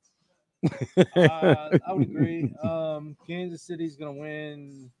 So I would agree. Kansas City's going to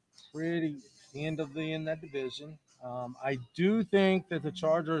win pretty handily in that division. I do think that the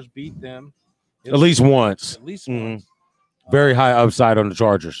Chargers beat them at least once. At least once. Very high upside on the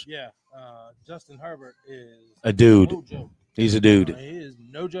Chargers. Yeah. Justin Herbert is a dude. No joke. He's a dude. He is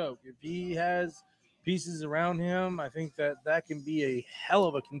no joke. If he has pieces around him, I think that can be a hell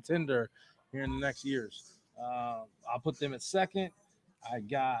of a contender here in the next years. I'll put them at second. I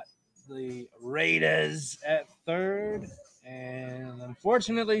got the Raiders at third. And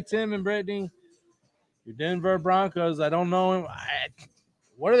unfortunately, Tim and Brittany, your Denver Broncos, I don't know.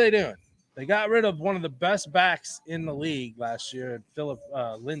 What are they doing? They got rid of one of the best backs in the league last year, Philip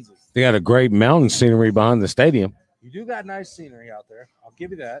Lindsay. They got a great mountain scenery behind the stadium. You do got nice scenery out there. I'll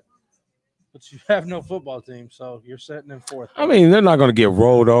give you that. But you have no football team, so you're sitting in fourth. I mean, they're not going to get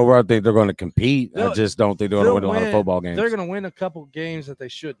rolled over. I think they're going to compete. I just don't think they're going to win a lot of football games. They're going to win a couple games that they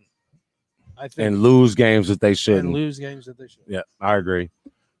shouldn't, I think. And lose games that they shouldn't. Yeah, I agree.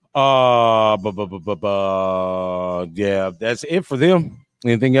 Yeah, that's it for them.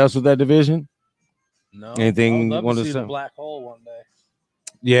 Anything else with that division? No. Anything I'd love to see say? the black hole one day.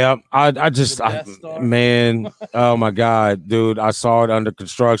 Yeah, man, oh my God, dude, I saw it under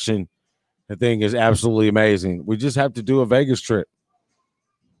construction. The thing is absolutely amazing. We just have to do a Vegas trip.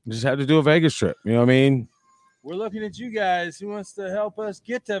 You know what I mean? We're looking at you guys. Who wants to help us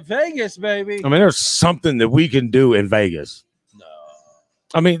get to Vegas, baby? I mean, there's something that we can do in Vegas.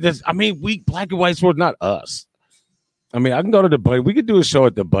 No. We Black and White Sports, not us. I mean, I can go to the Bunny. We could do a show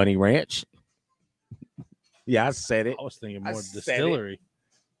at the Bunny Ranch. Yeah, I said it. I was thinking more distillery.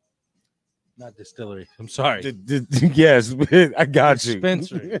 Not distillery. I'm sorry. Yes, I got you.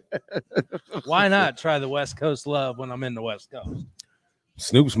 Dispensary. Why not try the West Coast love when I'm in the West Coast?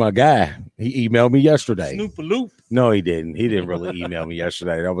 Snoop's my guy. He emailed me yesterday. Snoop-a-loop. No, he didn't. He didn't really email me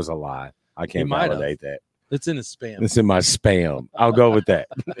yesterday. That was a lie. I can't validate that. It's in his spam. It's in my spam. I'll go with that.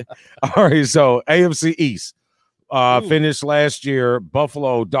 All right, so AFC East. Finished last year,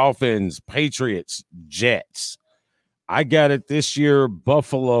 Buffalo, Dolphins, Patriots, Jets. I got it this year,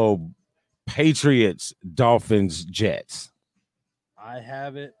 Buffalo, Patriots, Dolphins, Jets. I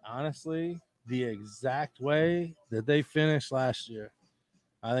have it, honestly, the exact way that they finished last year.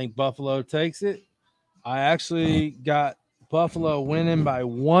 I think Buffalo takes it. I actually got Buffalo winning by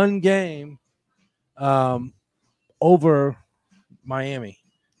one game over Miami.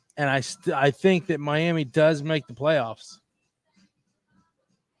 And I think that Miami does make the playoffs.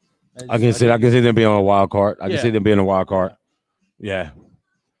 I can see them being on a wild card. I can see them being a wild card. Yeah.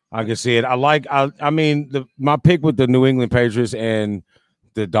 I can see it. My pick with the New England Patriots and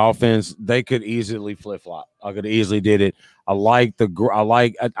the Dolphins, they could easily flip-flop. I could easily did it.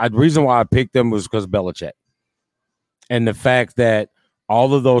 The reason why I picked them was because of Belichick. And the fact that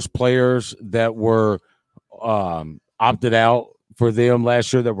all of those players that were opted out for them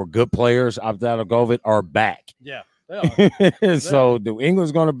last year that were good players, opted out of COVID, are back. Yeah, they are. So New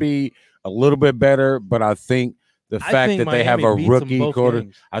England's going to be a little bit better, but I think the fact that they have a rookie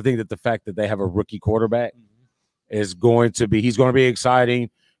quarterback, I think that the fact that they have a rookie quarterback is going to be, he's going to be exciting.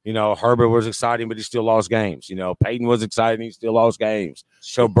 You know, Herbert was exciting, but he still lost games. You know, Peyton was exciting, he still lost games.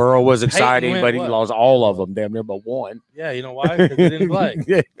 So Burrow was exciting, but he lost all of them, damn near but one. Yeah, you know why? Because he didn't play.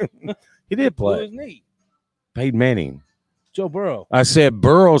 He did play. Who was neat? Peyton Manning. Joe Burrow. I said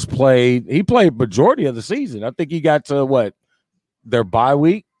Burrow's played. He played majority of the season. I think he got to their bye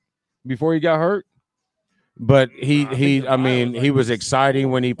week before he got hurt. But he was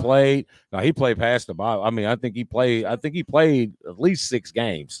exciting when he played. No, he played past the bye. I mean, I think he played at least 6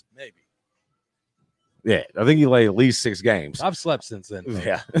 games. Maybe. Yeah, I think he played at least 6 games. I've slept since then.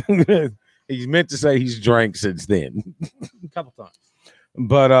 Yeah. He's meant to say he's drank since then. A couple times.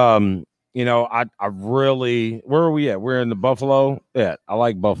 But I really, where are we at? We're in the Buffalo. Yeah, I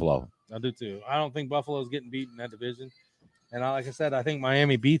like Buffalo. I do too. I don't think Buffalo's getting beat in that division. And like I said, I think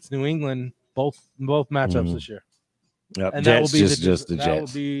Miami beats New England both matchups this year. Yep. And Jets, that will be just the Jets. That will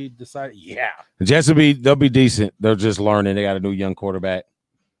be decided. Yeah. The Jets they'll be decent. They're just learning. They got a new young quarterback.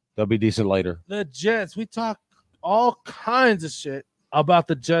 They'll be decent later. The Jets, we talked all kinds of shit about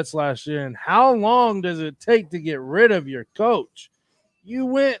the Jets last year, and how long does it take to get rid of your coach? You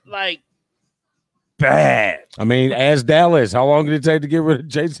went like bad. I mean, as Dallas, how long did it take to get rid of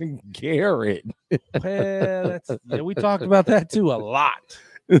Jason Garrett? Well, we talked about that too a lot.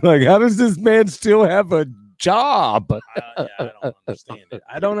 Like, how does this man still have a job? I don't understand it.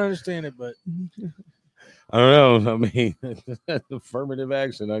 I don't understand it, but I don't know. I mean, affirmative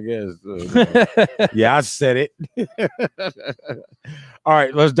action, I guess. Yeah, I said it. All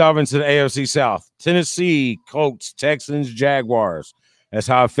right, let's dive into the AFC South. Tennessee, Colts, Texans, Jaguars. That's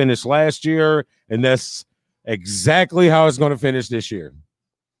how I finished last year, and that's exactly how it's going to finish this year.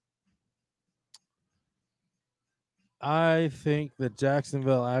 I think that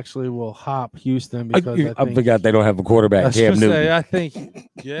Jacksonville actually will hop Houston because I forgot they don't have a quarterback, Cam Newton. I think,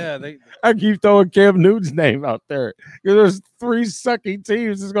 yeah, I keep throwing Cam Newton's name out there because there's 3 sucky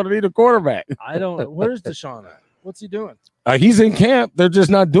teams that's going to need a quarterback. I don't. Where's Deshaun at? What's he doing? He's in camp. They're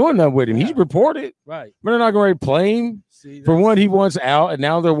just not doing that with him. Yeah. He's reported, right? But they're not going to play him. For one, he wants out, and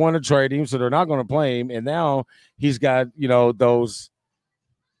now they want to trade him, so they're not going to play him. And now he's got those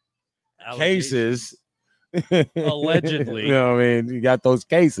cases. Allegedly. You know what I mean? You got those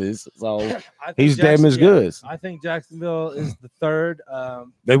cases, so he's damn as good. I think Jacksonville is the third.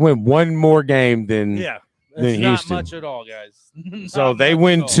 They win one more game than It's Houston. Not much at all, guys. So they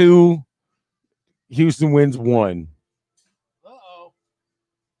win 2. Houston wins 1.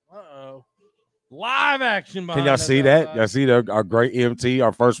 Uh-oh. Live action behind Can y'all see that? Y'all see our great EMT,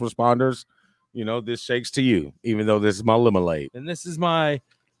 our first responders? This shakes to you, even though this is my lemonade. And this is my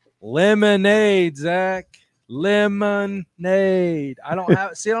lemonade, Zach. Lemonade. I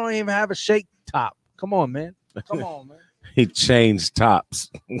don't even have a shake top. Come on, man. He changed tops.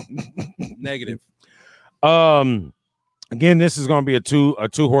 Negative. Again, this is going to be a two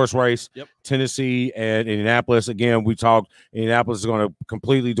horse race. Yep. Tennessee and Indianapolis. Again, we talked. Indianapolis is going to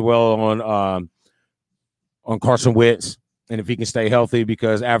completely dwell on Carson Wentz, and if he can stay healthy,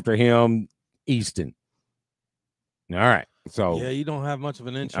 because after him, Easton. All right. So yeah, you don't have much of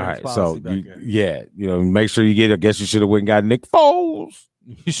an insurance all right, policy back there. Make sure you get. I guess you should have went and got Nick Foles.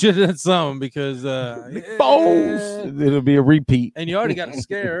 You should have done something because Nick Foles. It'll be a repeat. And you already got a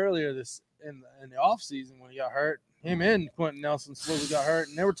scare earlier this in the offseason when he got hurt. Him and Quentin Nelson slowly got hurt,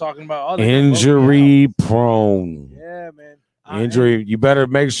 and they were talking about injury prone. Yeah, man. Injury. You better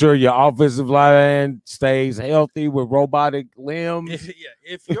make sure your offensive line stays healthy with robotic limbs.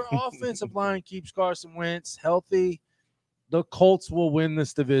 If your offensive line keeps Carson Wentz healthy, the Colts will win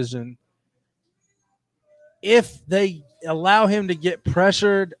this division. If they allow him to get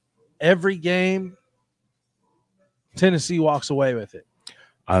pressured every game, Tennessee walks away with it.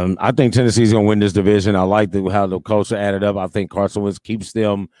 I think Tennessee's going to win this division. I like how the Colts are added up. I think Carson Wentz keeps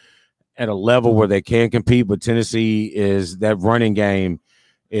them at a level where they can compete, but Tennessee is that running game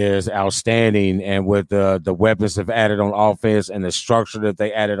is outstanding. And with the weapons they've added on offense and the structure that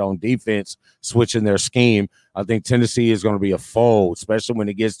they added on defense, switching their scheme, I think Tennessee is going to be a foe, especially when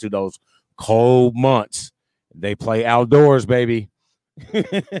it gets to those cold months. They play outdoors, baby.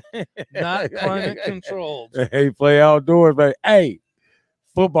 Not climate controlled. They play outdoors, baby. Hey,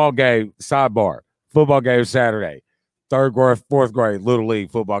 football game, sidebar. Football game Saturday. 3rd grade, 4th grade, Little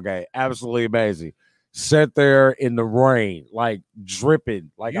League football game. Absolutely amazing. Sat there in the rain, like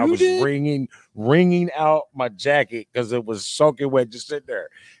dripping, like I was wringing out my jacket because it was soaking wet. Just sitting there.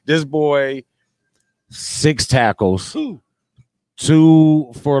 This boy, 6 tackles,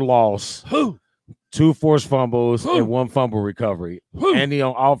 2 for loss, 2 forced fumbles, and 1 fumble recovery. And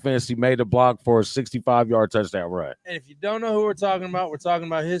on offense, he made a block for a 65-yard touchdown run. And if you don't know who we're talking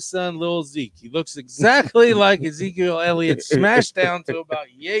about his son, Lil Zeke. He looks exactly like Ezekiel Elliott, smashed down to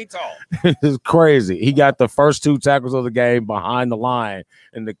about yay tall. It's crazy. He got the first 2 tackles of the game behind the line,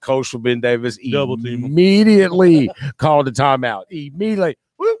 and the coach for Ben Davis immediately called the timeout. Immediately.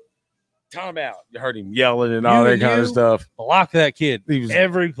 Timeout. You heard him yelling and all that kind of stuff. Block that kid. He was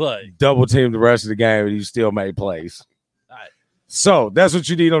every play. Double teamed the rest of the game, and he still made plays. All right. So that's what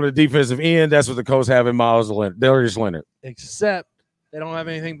you need on the defensive end. That's what the Colts have in Darius Leonard. Except they don't have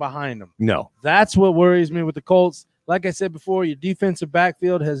anything behind them. No. That's what worries me with the Colts. Like I said before, your defensive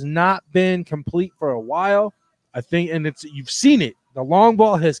backfield has not been complete for a while. I think, and you've seen it. The long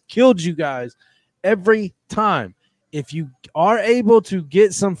ball has killed you guys every time. If you are able to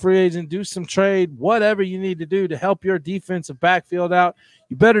get some free agent, do some trade, whatever you need to do to help your defensive backfield out,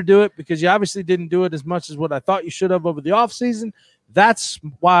 you better do it because you obviously didn't do it as much as what I thought you should have over the offseason. That's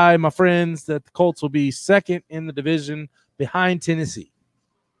why, my friends, that the Colts will be second in the division behind Tennessee.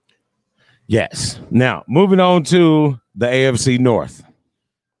 Yes. Now, moving on to the AFC North.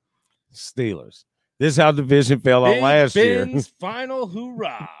 Steelers. This is how division fell out Big last year. Ben's final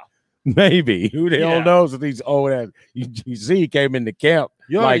hoorah. Maybe. Who the hell Yeah. knows with these old ass? You see, he came into camp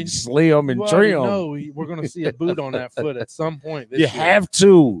You already- like slim and You already trim. know we're going to see a boot on that foot at some point this You year. have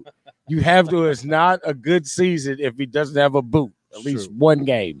to. You have to. It's not a good season if he doesn't have a boot. At least True. one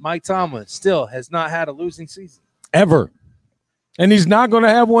game. Mike Tomlin still has not had a losing season. Ever. And he's not going to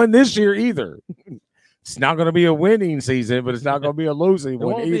have one this year either. It's not going to be a winning season, but it's not going to be a losing It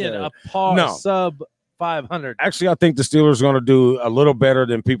one won't be either. a par No. sub 500. Actually, I think the Steelers are going to do a little better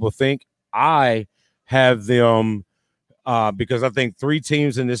than people think. I have them because I think 3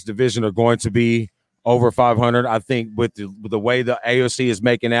 teams in this division are going to be over 500. I think with the way the AOC is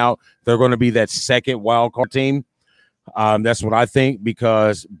making out, they're going to be that second wild card team. That's what I think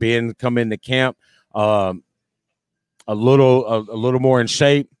because Ben come into camp a little more in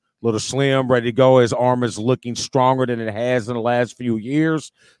shape, a little slim, ready to go. His arm is looking stronger than it has in the last few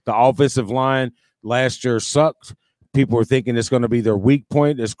years. The offensive line last year sucked. People were thinking it's going to be their weak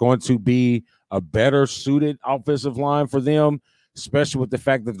point. It's going to be a better suited offensive line for them, especially with the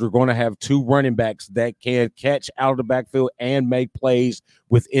fact that they're going to have 2 running backs that can catch out of the backfield and make plays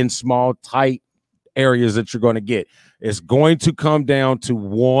within small, tight areas that you're going to get. It's going to come down to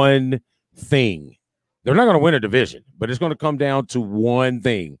one thing. They're not going to win a division, but it's going to come down to one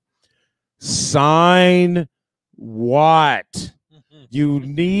thing. Sign Watt. You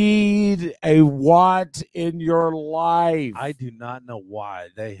need a Watt in your life. I do not know why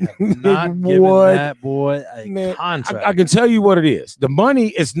they have not given What? that boy a Man, contract. I can tell you what it is. The money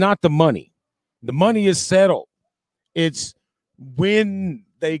is not the money. The money is settled. It's when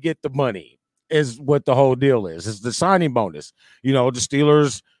they get the money is what the whole deal is. It's the signing bonus. You know, the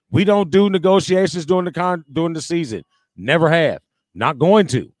Steelers, we don't do negotiations during the season. Never have. Not going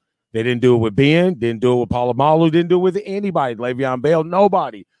to. They didn't do it with Ben, didn't do it with Palomalu, didn't do it with anybody. Le'Veon Bell,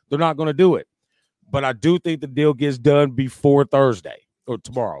 nobody. They're not going to do it. But I do think the deal gets done before Thursday or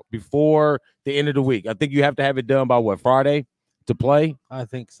tomorrow, before the end of the week. I think you have to have it done by what, Friday to play? I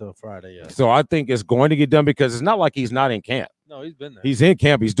think so. Friday, yes. So I think it's going to get done because it's not like he's not in camp. No, he's been there. He's in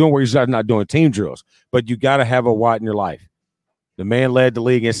camp. He's doing where he's not doing team drills. But you got to have a Watt in your life. The man led the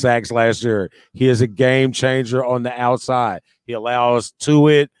league in sacks last year. He is a game changer on the outside. He allows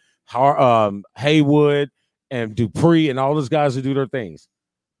Tuitt, Haywood, and Dupree, and all those guys to do their things.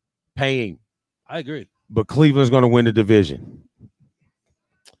 Pay him. I agree. But Cleveland's going to win the division.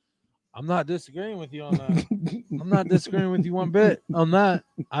 I'm not disagreeing with you on that. I'm not disagreeing with you one bit on that.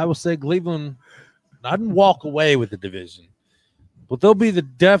 I will say Cleveland, I didn't walk away with the division, but they'll be the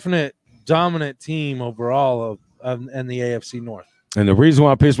definite dominant team overall of in the AFC North. And the reason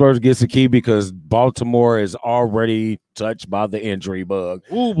why Pittsburgh gets the key because Baltimore is already touched by the injury bug.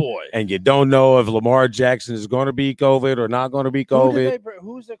 Oh boy! And you don't know if Lamar Jackson is going to be COVID or not going to be COVID.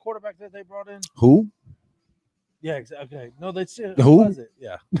 Who's the quarterback that they brought in? Who? Yeah, exactly. Okay. No, they said Who? was it?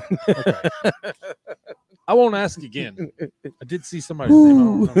 Yeah. Okay. I won't ask again. I did see somebody's name. I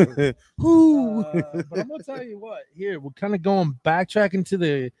don't remember. Who? But I'm gonna tell you what. Here we're kind of going backtracking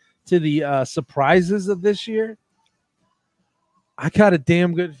to the surprises of this year. I got a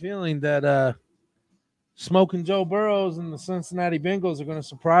damn good feeling that Smoking Joe Burrows and the Cincinnati Bengals are going to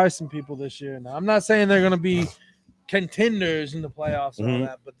surprise some people this year. Now, I'm not saying they're going to be contenders in the playoffs and all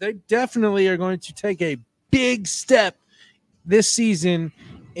that, but they definitely are going to take a big step this season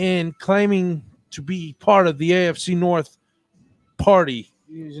in claiming to be part of the AFC North party.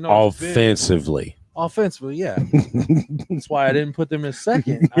 You know, Offensively. Offensively, yeah. That's why I didn't put them in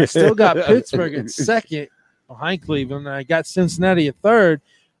second. I still got Pittsburgh at second behind Cleveland, and I got Cincinnati at third,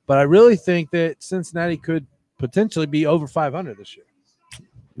 but I really think that Cincinnati could potentially be over 500 this year.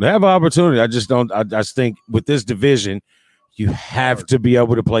 They have an opportunity. I just think with this division, you have to be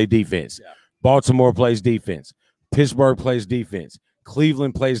able to play defense. Yeah. Baltimore plays defense. Pittsburgh plays defense.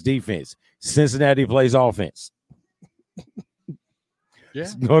 Cleveland plays defense. Cincinnati plays offense. Yeah.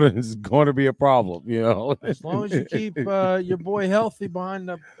 It's going to be a problem, you know. As long as you keep your boy healthy in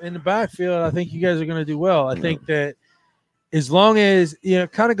the backfield, I think you guys are going to do well. I think that as long as, it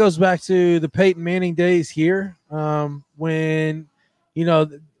kind of goes back to the Peyton Manning days here when,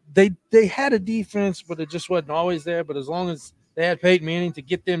 they had a defense, but it just wasn't always there. But as long as they had Peyton Manning to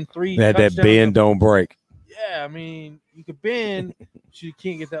get them 3 They had that touchdowns, bend, don't break. yeah, I mean, you could bend, but you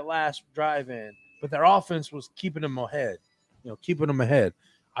can't get that last drive in. But their offense was keeping them ahead. Keeping them ahead.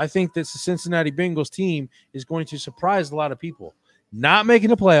 I think that the Cincinnati Bengals team is going to surprise a lot of people. Not making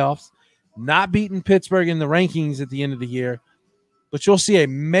the playoffs, not beating Pittsburgh in the rankings at the end of the year, but you'll see a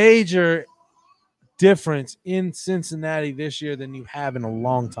major difference in Cincinnati this year than you have in a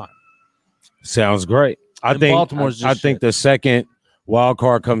long time. Sounds great. I And think Baltimore's just I think shit. the second wild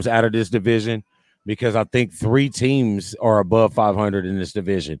card comes out of this division because I think 3 teams are above 500 in this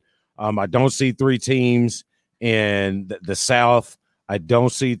division. I don't see 3 teams in the South. I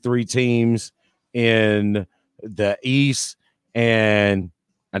don't see 3 teams in the East, and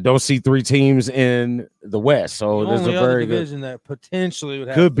I don't see 3 teams in the West. So there's a very good division that potentially would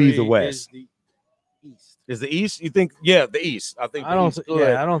have could be the 3 West. is the East. Is the East? You think? Yeah, the East. I think. I don't think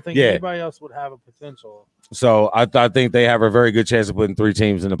Yeah. anybody else would have a potential. So I think they have a very good chance of putting 3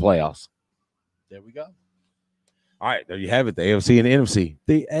 teams in the playoffs. There we go. All right, there you have it. The AFC and the NFC.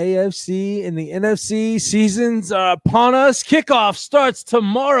 The AFC and the NFC seasons are upon us. Kickoff starts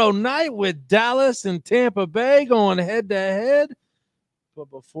tomorrow night with Dallas and Tampa Bay going head to head.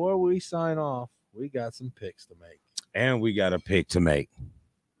 But before we sign off, we got some picks to make. And we got a pick to make.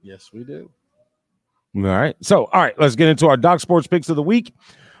 Yes, we do. All right. So, all right, let's get into our Doc Sports picks of the week.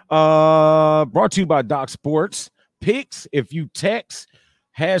 Brought to you by Doc Sports. Picks, if you text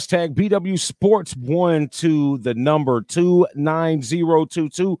hashtag BW Sports 1 to the number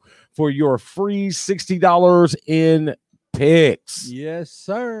 29022 for your free $60 in picks. Yes,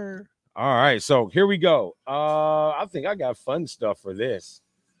 sir. All right, so here we go. I think I got fun stuff for this.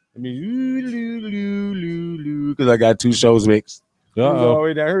 I mean, because I got 2 shows mixed.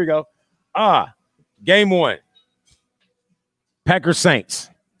 Here we go. Game 1. Packers Saints.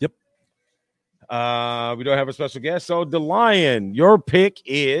 Yep. We don't have a special guest. So the Lion, your pick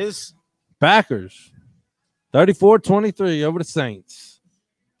is Packers. 34-23 over the Saints.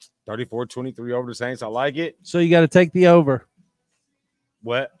 34-23 over the Saints. I like it. So you got to take the over.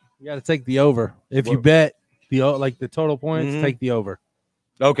 What? You got to take the over. If you bet the total points, take the over.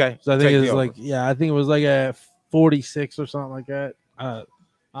 Okay. So I think it was I think it was like a 46 or something like that.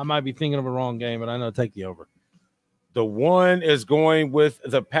 I might be thinking of a wrong game, but I know take the over. The one is going with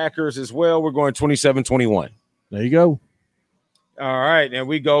the Packers as well. We're going 27-21. There you go. All right, and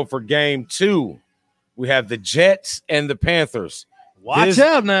we go for game 2. We have the Jets and the Panthers. Watch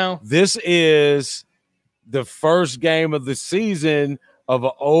out now. This is the first game of the season of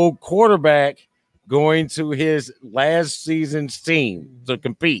an old quarterback going to his last season's team to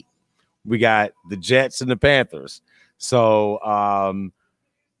compete. We got the Jets and the Panthers. So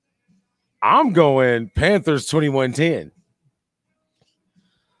I'm going Panthers 21-10.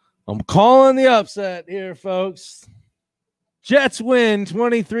 I'm calling the upset here, folks. Jets win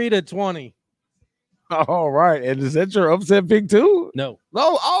 23-20. All right. And is that your upset pick too? No.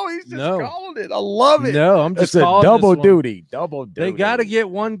 No. Oh, he's just calling it. I love it. No, I'm just calling double duty. Double duty. They got to get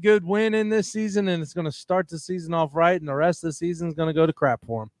one good win in this season, and it's going to start the season off right, and the rest of the season is going to go to crap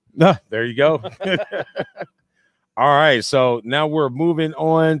for them. There you go. All right. So now we're moving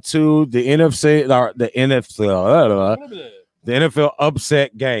on to the the NFL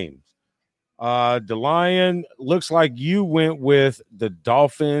upset games. The Lion looks like you went with the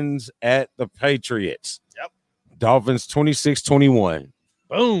Dolphins at the Patriots. Yep. Dolphins 26-21.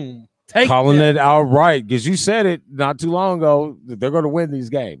 Boom. Calling it outright because you said it not too long ago that they're going to win these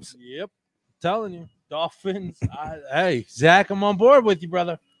games. Yep. Telling you. Dolphins. Hey, Zach, I'm on board with you,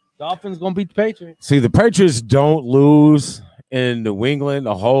 brother. Dolphins going to beat the Patriots. See, the Patriots don't lose in New England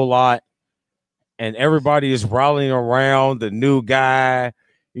a whole lot, and everybody is rallying around the new guy.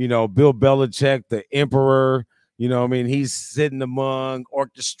 You know, Bill Belichick, the emperor, you know what I mean? He's sitting among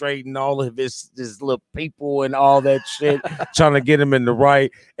orchestrating all of his little people and all that shit, trying to get him in the right.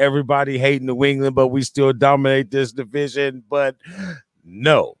 Everybody hating New England, but we still dominate this division. But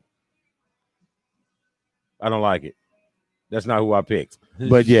no, I don't like it. That's not who I picked.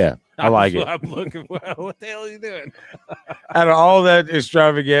 But yeah, I like it. I'm looking for. What the hell are you doing? Out of all that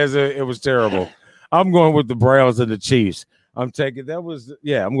extravaganza, it was terrible. I'm going with the Browns and the Chiefs. I'm going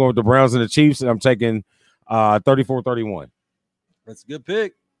with the Browns and the Chiefs, and I'm taking 34-31. That's a good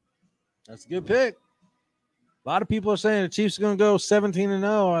pick. A lot of people are saying the Chiefs are going to go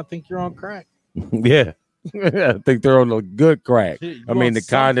 17-0. I think you're on crack. Yeah. I think they're on a good crack. I mean, the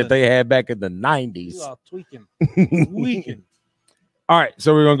kind that they had back in the 90s. You are tweaking. All right,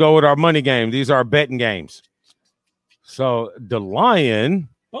 so we're going to go with our money game. These are our betting games. So the Lion.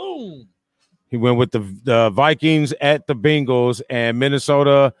 Boom. He went with the Vikings at the Bengals, and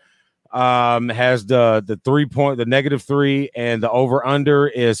Minnesota has the -3, and the over-under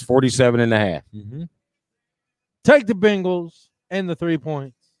is 47.5. Mm-hmm. Take the Bengals and the 3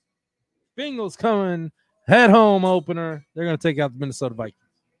 points. Bengals coming head home opener. They're going to take out the Minnesota Vikings.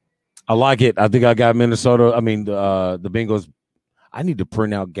 I like it. I think I got Minnesota. I mean, the Bengals. I need to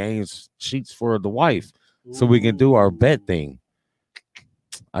print out games sheets for the wife so we can do our bet thing.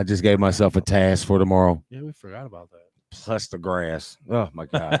 I just gave myself a task for tomorrow. Yeah, we forgot about that. Plus the grass. Oh, my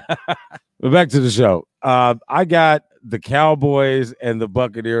God. But back to the show. I got the Cowboys and the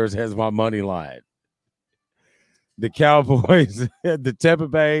Buccaneers has my money line. The Cowboys, the Tampa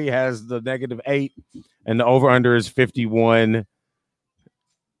Bay has the -8, and the over-under is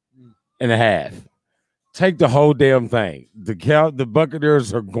 51.5. Take the whole damn thing. The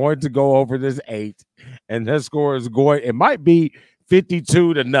Buccaneers are going to go over this 8, and that score is going. It might be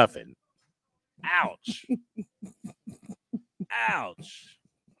 52-0. Ouch. Ouch.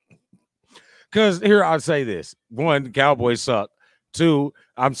 Because here I'll say this: 1, the Cowboys suck. 2,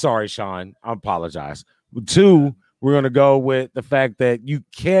 I'm sorry, Sean. I apologize. 2, we're going to go with the fact that you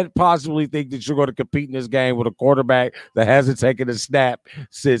can't possibly think that you're going to compete in this game with a quarterback that hasn't taken a snap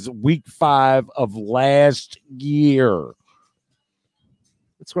since week 5 of last year.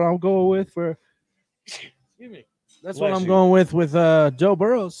 That's what I'm going with for. Excuse me. That's what I'm going with Joe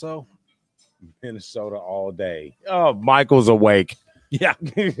Burrow. So Minnesota all day. Oh, Michael's awake. yeah.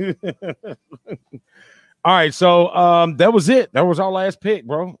 All right, so that was it. That was our last pick,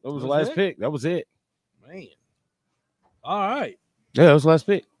 bro. That was the last pick. That was it. Man. All right. Yeah, that was the last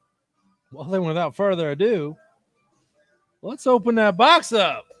pick. Well, then without further ado, let's open that box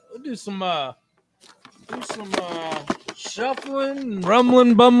up. We'll do some shuffling,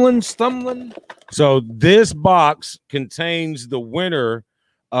 rumbling, bumbling, stumbling. So this box contains the winner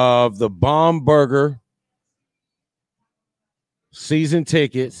of the Bomb Burger season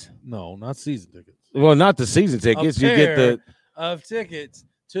tickets. No, not season tickets. Well, not the season tickets. You get the of tickets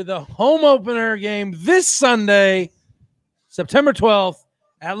to the home opener game this Sunday, September 12th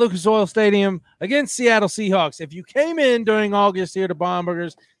at Lucas Oil Stadium against Seattle Seahawks. If you came in during August here to Bomb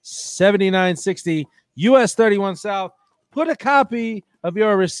Burgers, 7960 US 31 South, put a copy of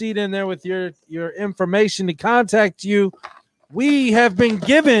your receipt in there with your information to contact you. We have been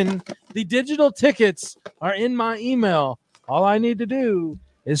given the digital tickets are in my email. All I need to do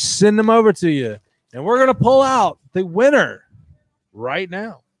is send them over to you. And we're going to pull out the winner right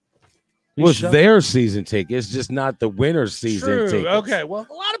now. was their season tickets, just not the winner's season tickets. Okay, well,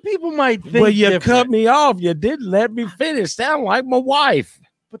 a lot of people might think. Well, you different. cut me off. You didn't let me finish. Sound like my wife.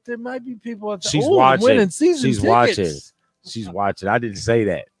 But there might be people at the She's watching. winning season She's tickets. watching. She's watching. I didn't say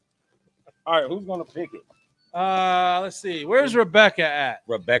that. All right, who's gonna pick it? Let's see. Where's Rebecca at?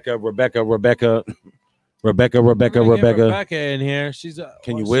 Rebecca We're gonna get Rebecca in here. She's a.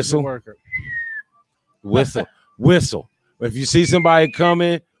 Can you she's a whistle? worker. Whistle. If you see somebody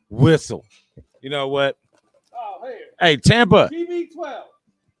coming, whistle. You know what? Oh, here. Hey, Tampa. TB12.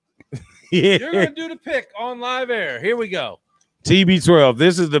 Yeah. You're gonna do the pick on live air. Here we go. TB12.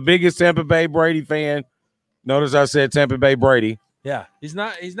 This is the biggest Tampa Bay Brady fan. Notice I said Tampa Bay Brady. Yeah, he's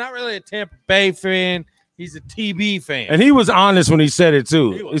not really a Tampa Bay fan. He's a TB fan. And he was honest when he said it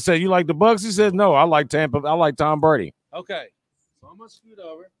too. He was. He said, "You like the Bucks?" He said, "No, I like Tampa. I like Tom Brady." Okay, so I'm gonna scoot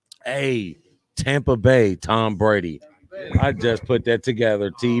over. Hey, Tampa Bay, Tom Brady. I just put that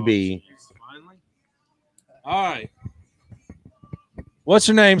together. TB. Finally. All right. What's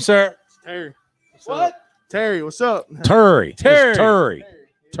your name, sir? Terry. What? Terry, what's up? Terry. Terry.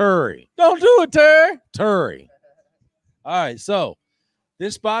 Terry. Don't do it, Terry. Terry. All right, so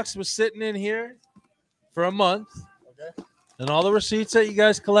this box was sitting in here for a month. Okay. And all the receipts that you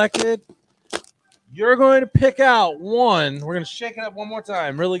guys collected, you're going to pick out one. We're going to shake it up one more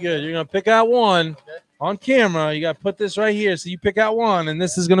time. Really good. You're going to pick out one on camera. You got to put this right here. So you pick out one, and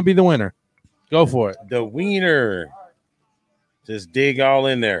this is going to be the winner. Go for it. The wiener. Just dig all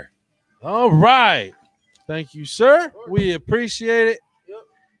in there. All right. Thank you, sir. We appreciate it.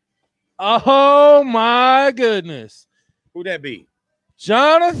 Oh, my goodness. Who that be?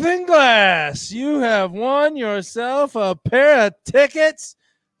 Jonathan Glass, you have won yourself a pair of tickets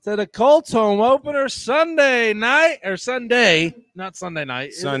to the Colts home opener Sunday night, or Sunday, not Sunday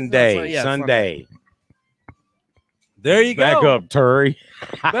night. Sunday. Sunday. There you Back go. up, Terry.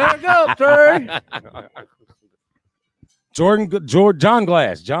 Back up, Terry. John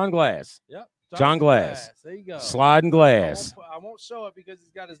Glass. Yep. John Glass. There you go. Sliding glass. I won't show it because he's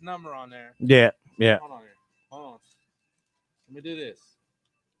got his number on there. Yeah. Hold on here. Hold on. Let me do this.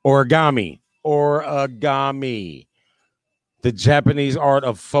 Origami. The Japanese art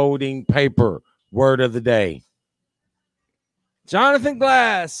of folding paper. Word of the day. Jonathan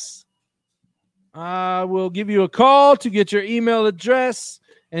Glass. I will give you a call to get your email address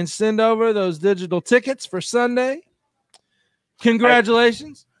and send over those digital tickets for Sunday.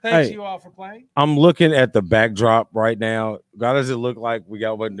 Congratulations. Thanks you all for playing. I'm looking at the backdrop right now. How does it look like we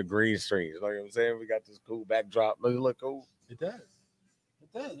got one of the green screens? Like I'm saying, we got this cool backdrop. Does it look cool? It does.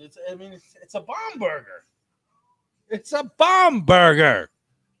 It does. It's a bomb burger. It's a bomb burger.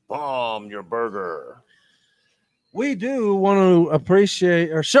 Bomb your burger. We do want to appreciate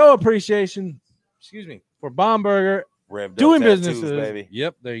or show appreciation, for Bomb Burger Revved up Doing tattoos, businesses. baby.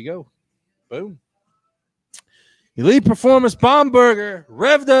 Yep, there you go. Boom. Elite Performance Bomberger,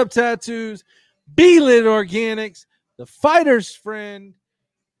 Revved Up Tattoos, B-Lit Organics, The Fighter's Friend,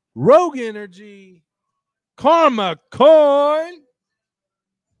 Rogue Energy, Karma Coin.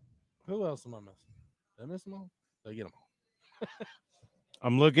 Who else am I missing? Did I miss them all? Did I get them all?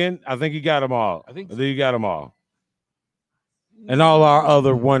 I'm looking. I think you got them all. I think I think you got them all. And all our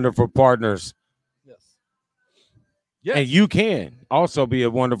other wonderful partners. Yes. Yes. And you can also be a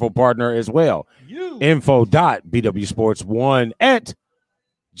wonderful partner as well. You. info.bwsports1 at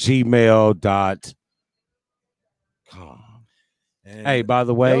gmail.com. And Hey, by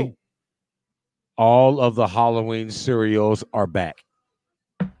the way, yo, all of the Halloween cereals are back.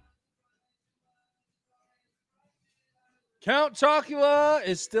 Count Chocula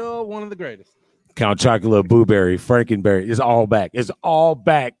is still one of the greatest. Count Chocula, Blueberry, Frankenberry is all back. It's all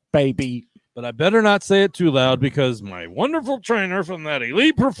back, baby. But I better not say it too loud because my wonderful trainer from that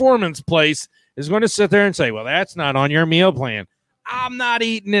Elite Performance place is going to sit there and say, well, that's not on your meal plan. I'm not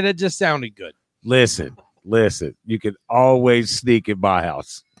eating it. It just sounded good. Listen. You can always sneak in my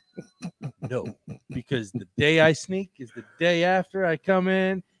house. No, because the day I sneak is the day after I come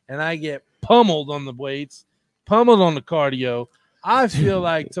in and I get pummeled on the weights, pummeled on the cardio. I feel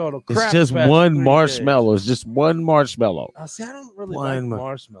like total crap. It's just the past one 3 marshmallow. days. It's just one marshmallow. See, I don't really One like mar-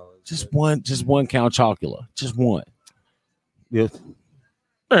 marshmallows. Just but- one Count Chocula. Just one. Yes.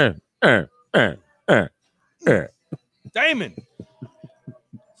 Damon.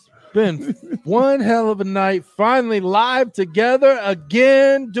 It's been one hell of a night. Finally live together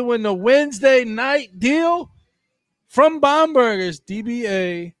again, doing the Wednesday night deal from Bombergers,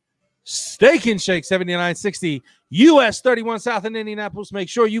 DBA Steak and Shake 7960 US 31 South in Indianapolis. Make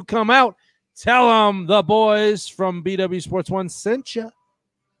sure you come out. Tell them the boys from BW Sports 1 sent you.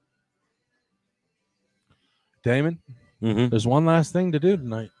 Damon, there's one last thing to do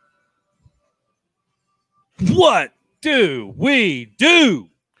tonight. What do we do?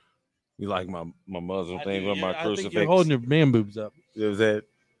 You like my Muslim thing with my I crucifix? think you're holding your man boobs up. Is that?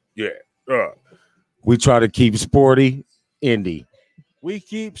 Yeah. We try to keep sporty, indie. We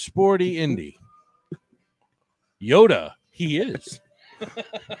keep sporty indie. Yoda, he is.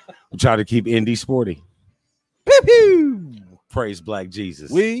 We try to keep indie sporty. Pew, pew. Praise Black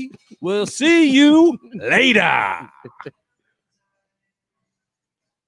Jesus. We will see you later.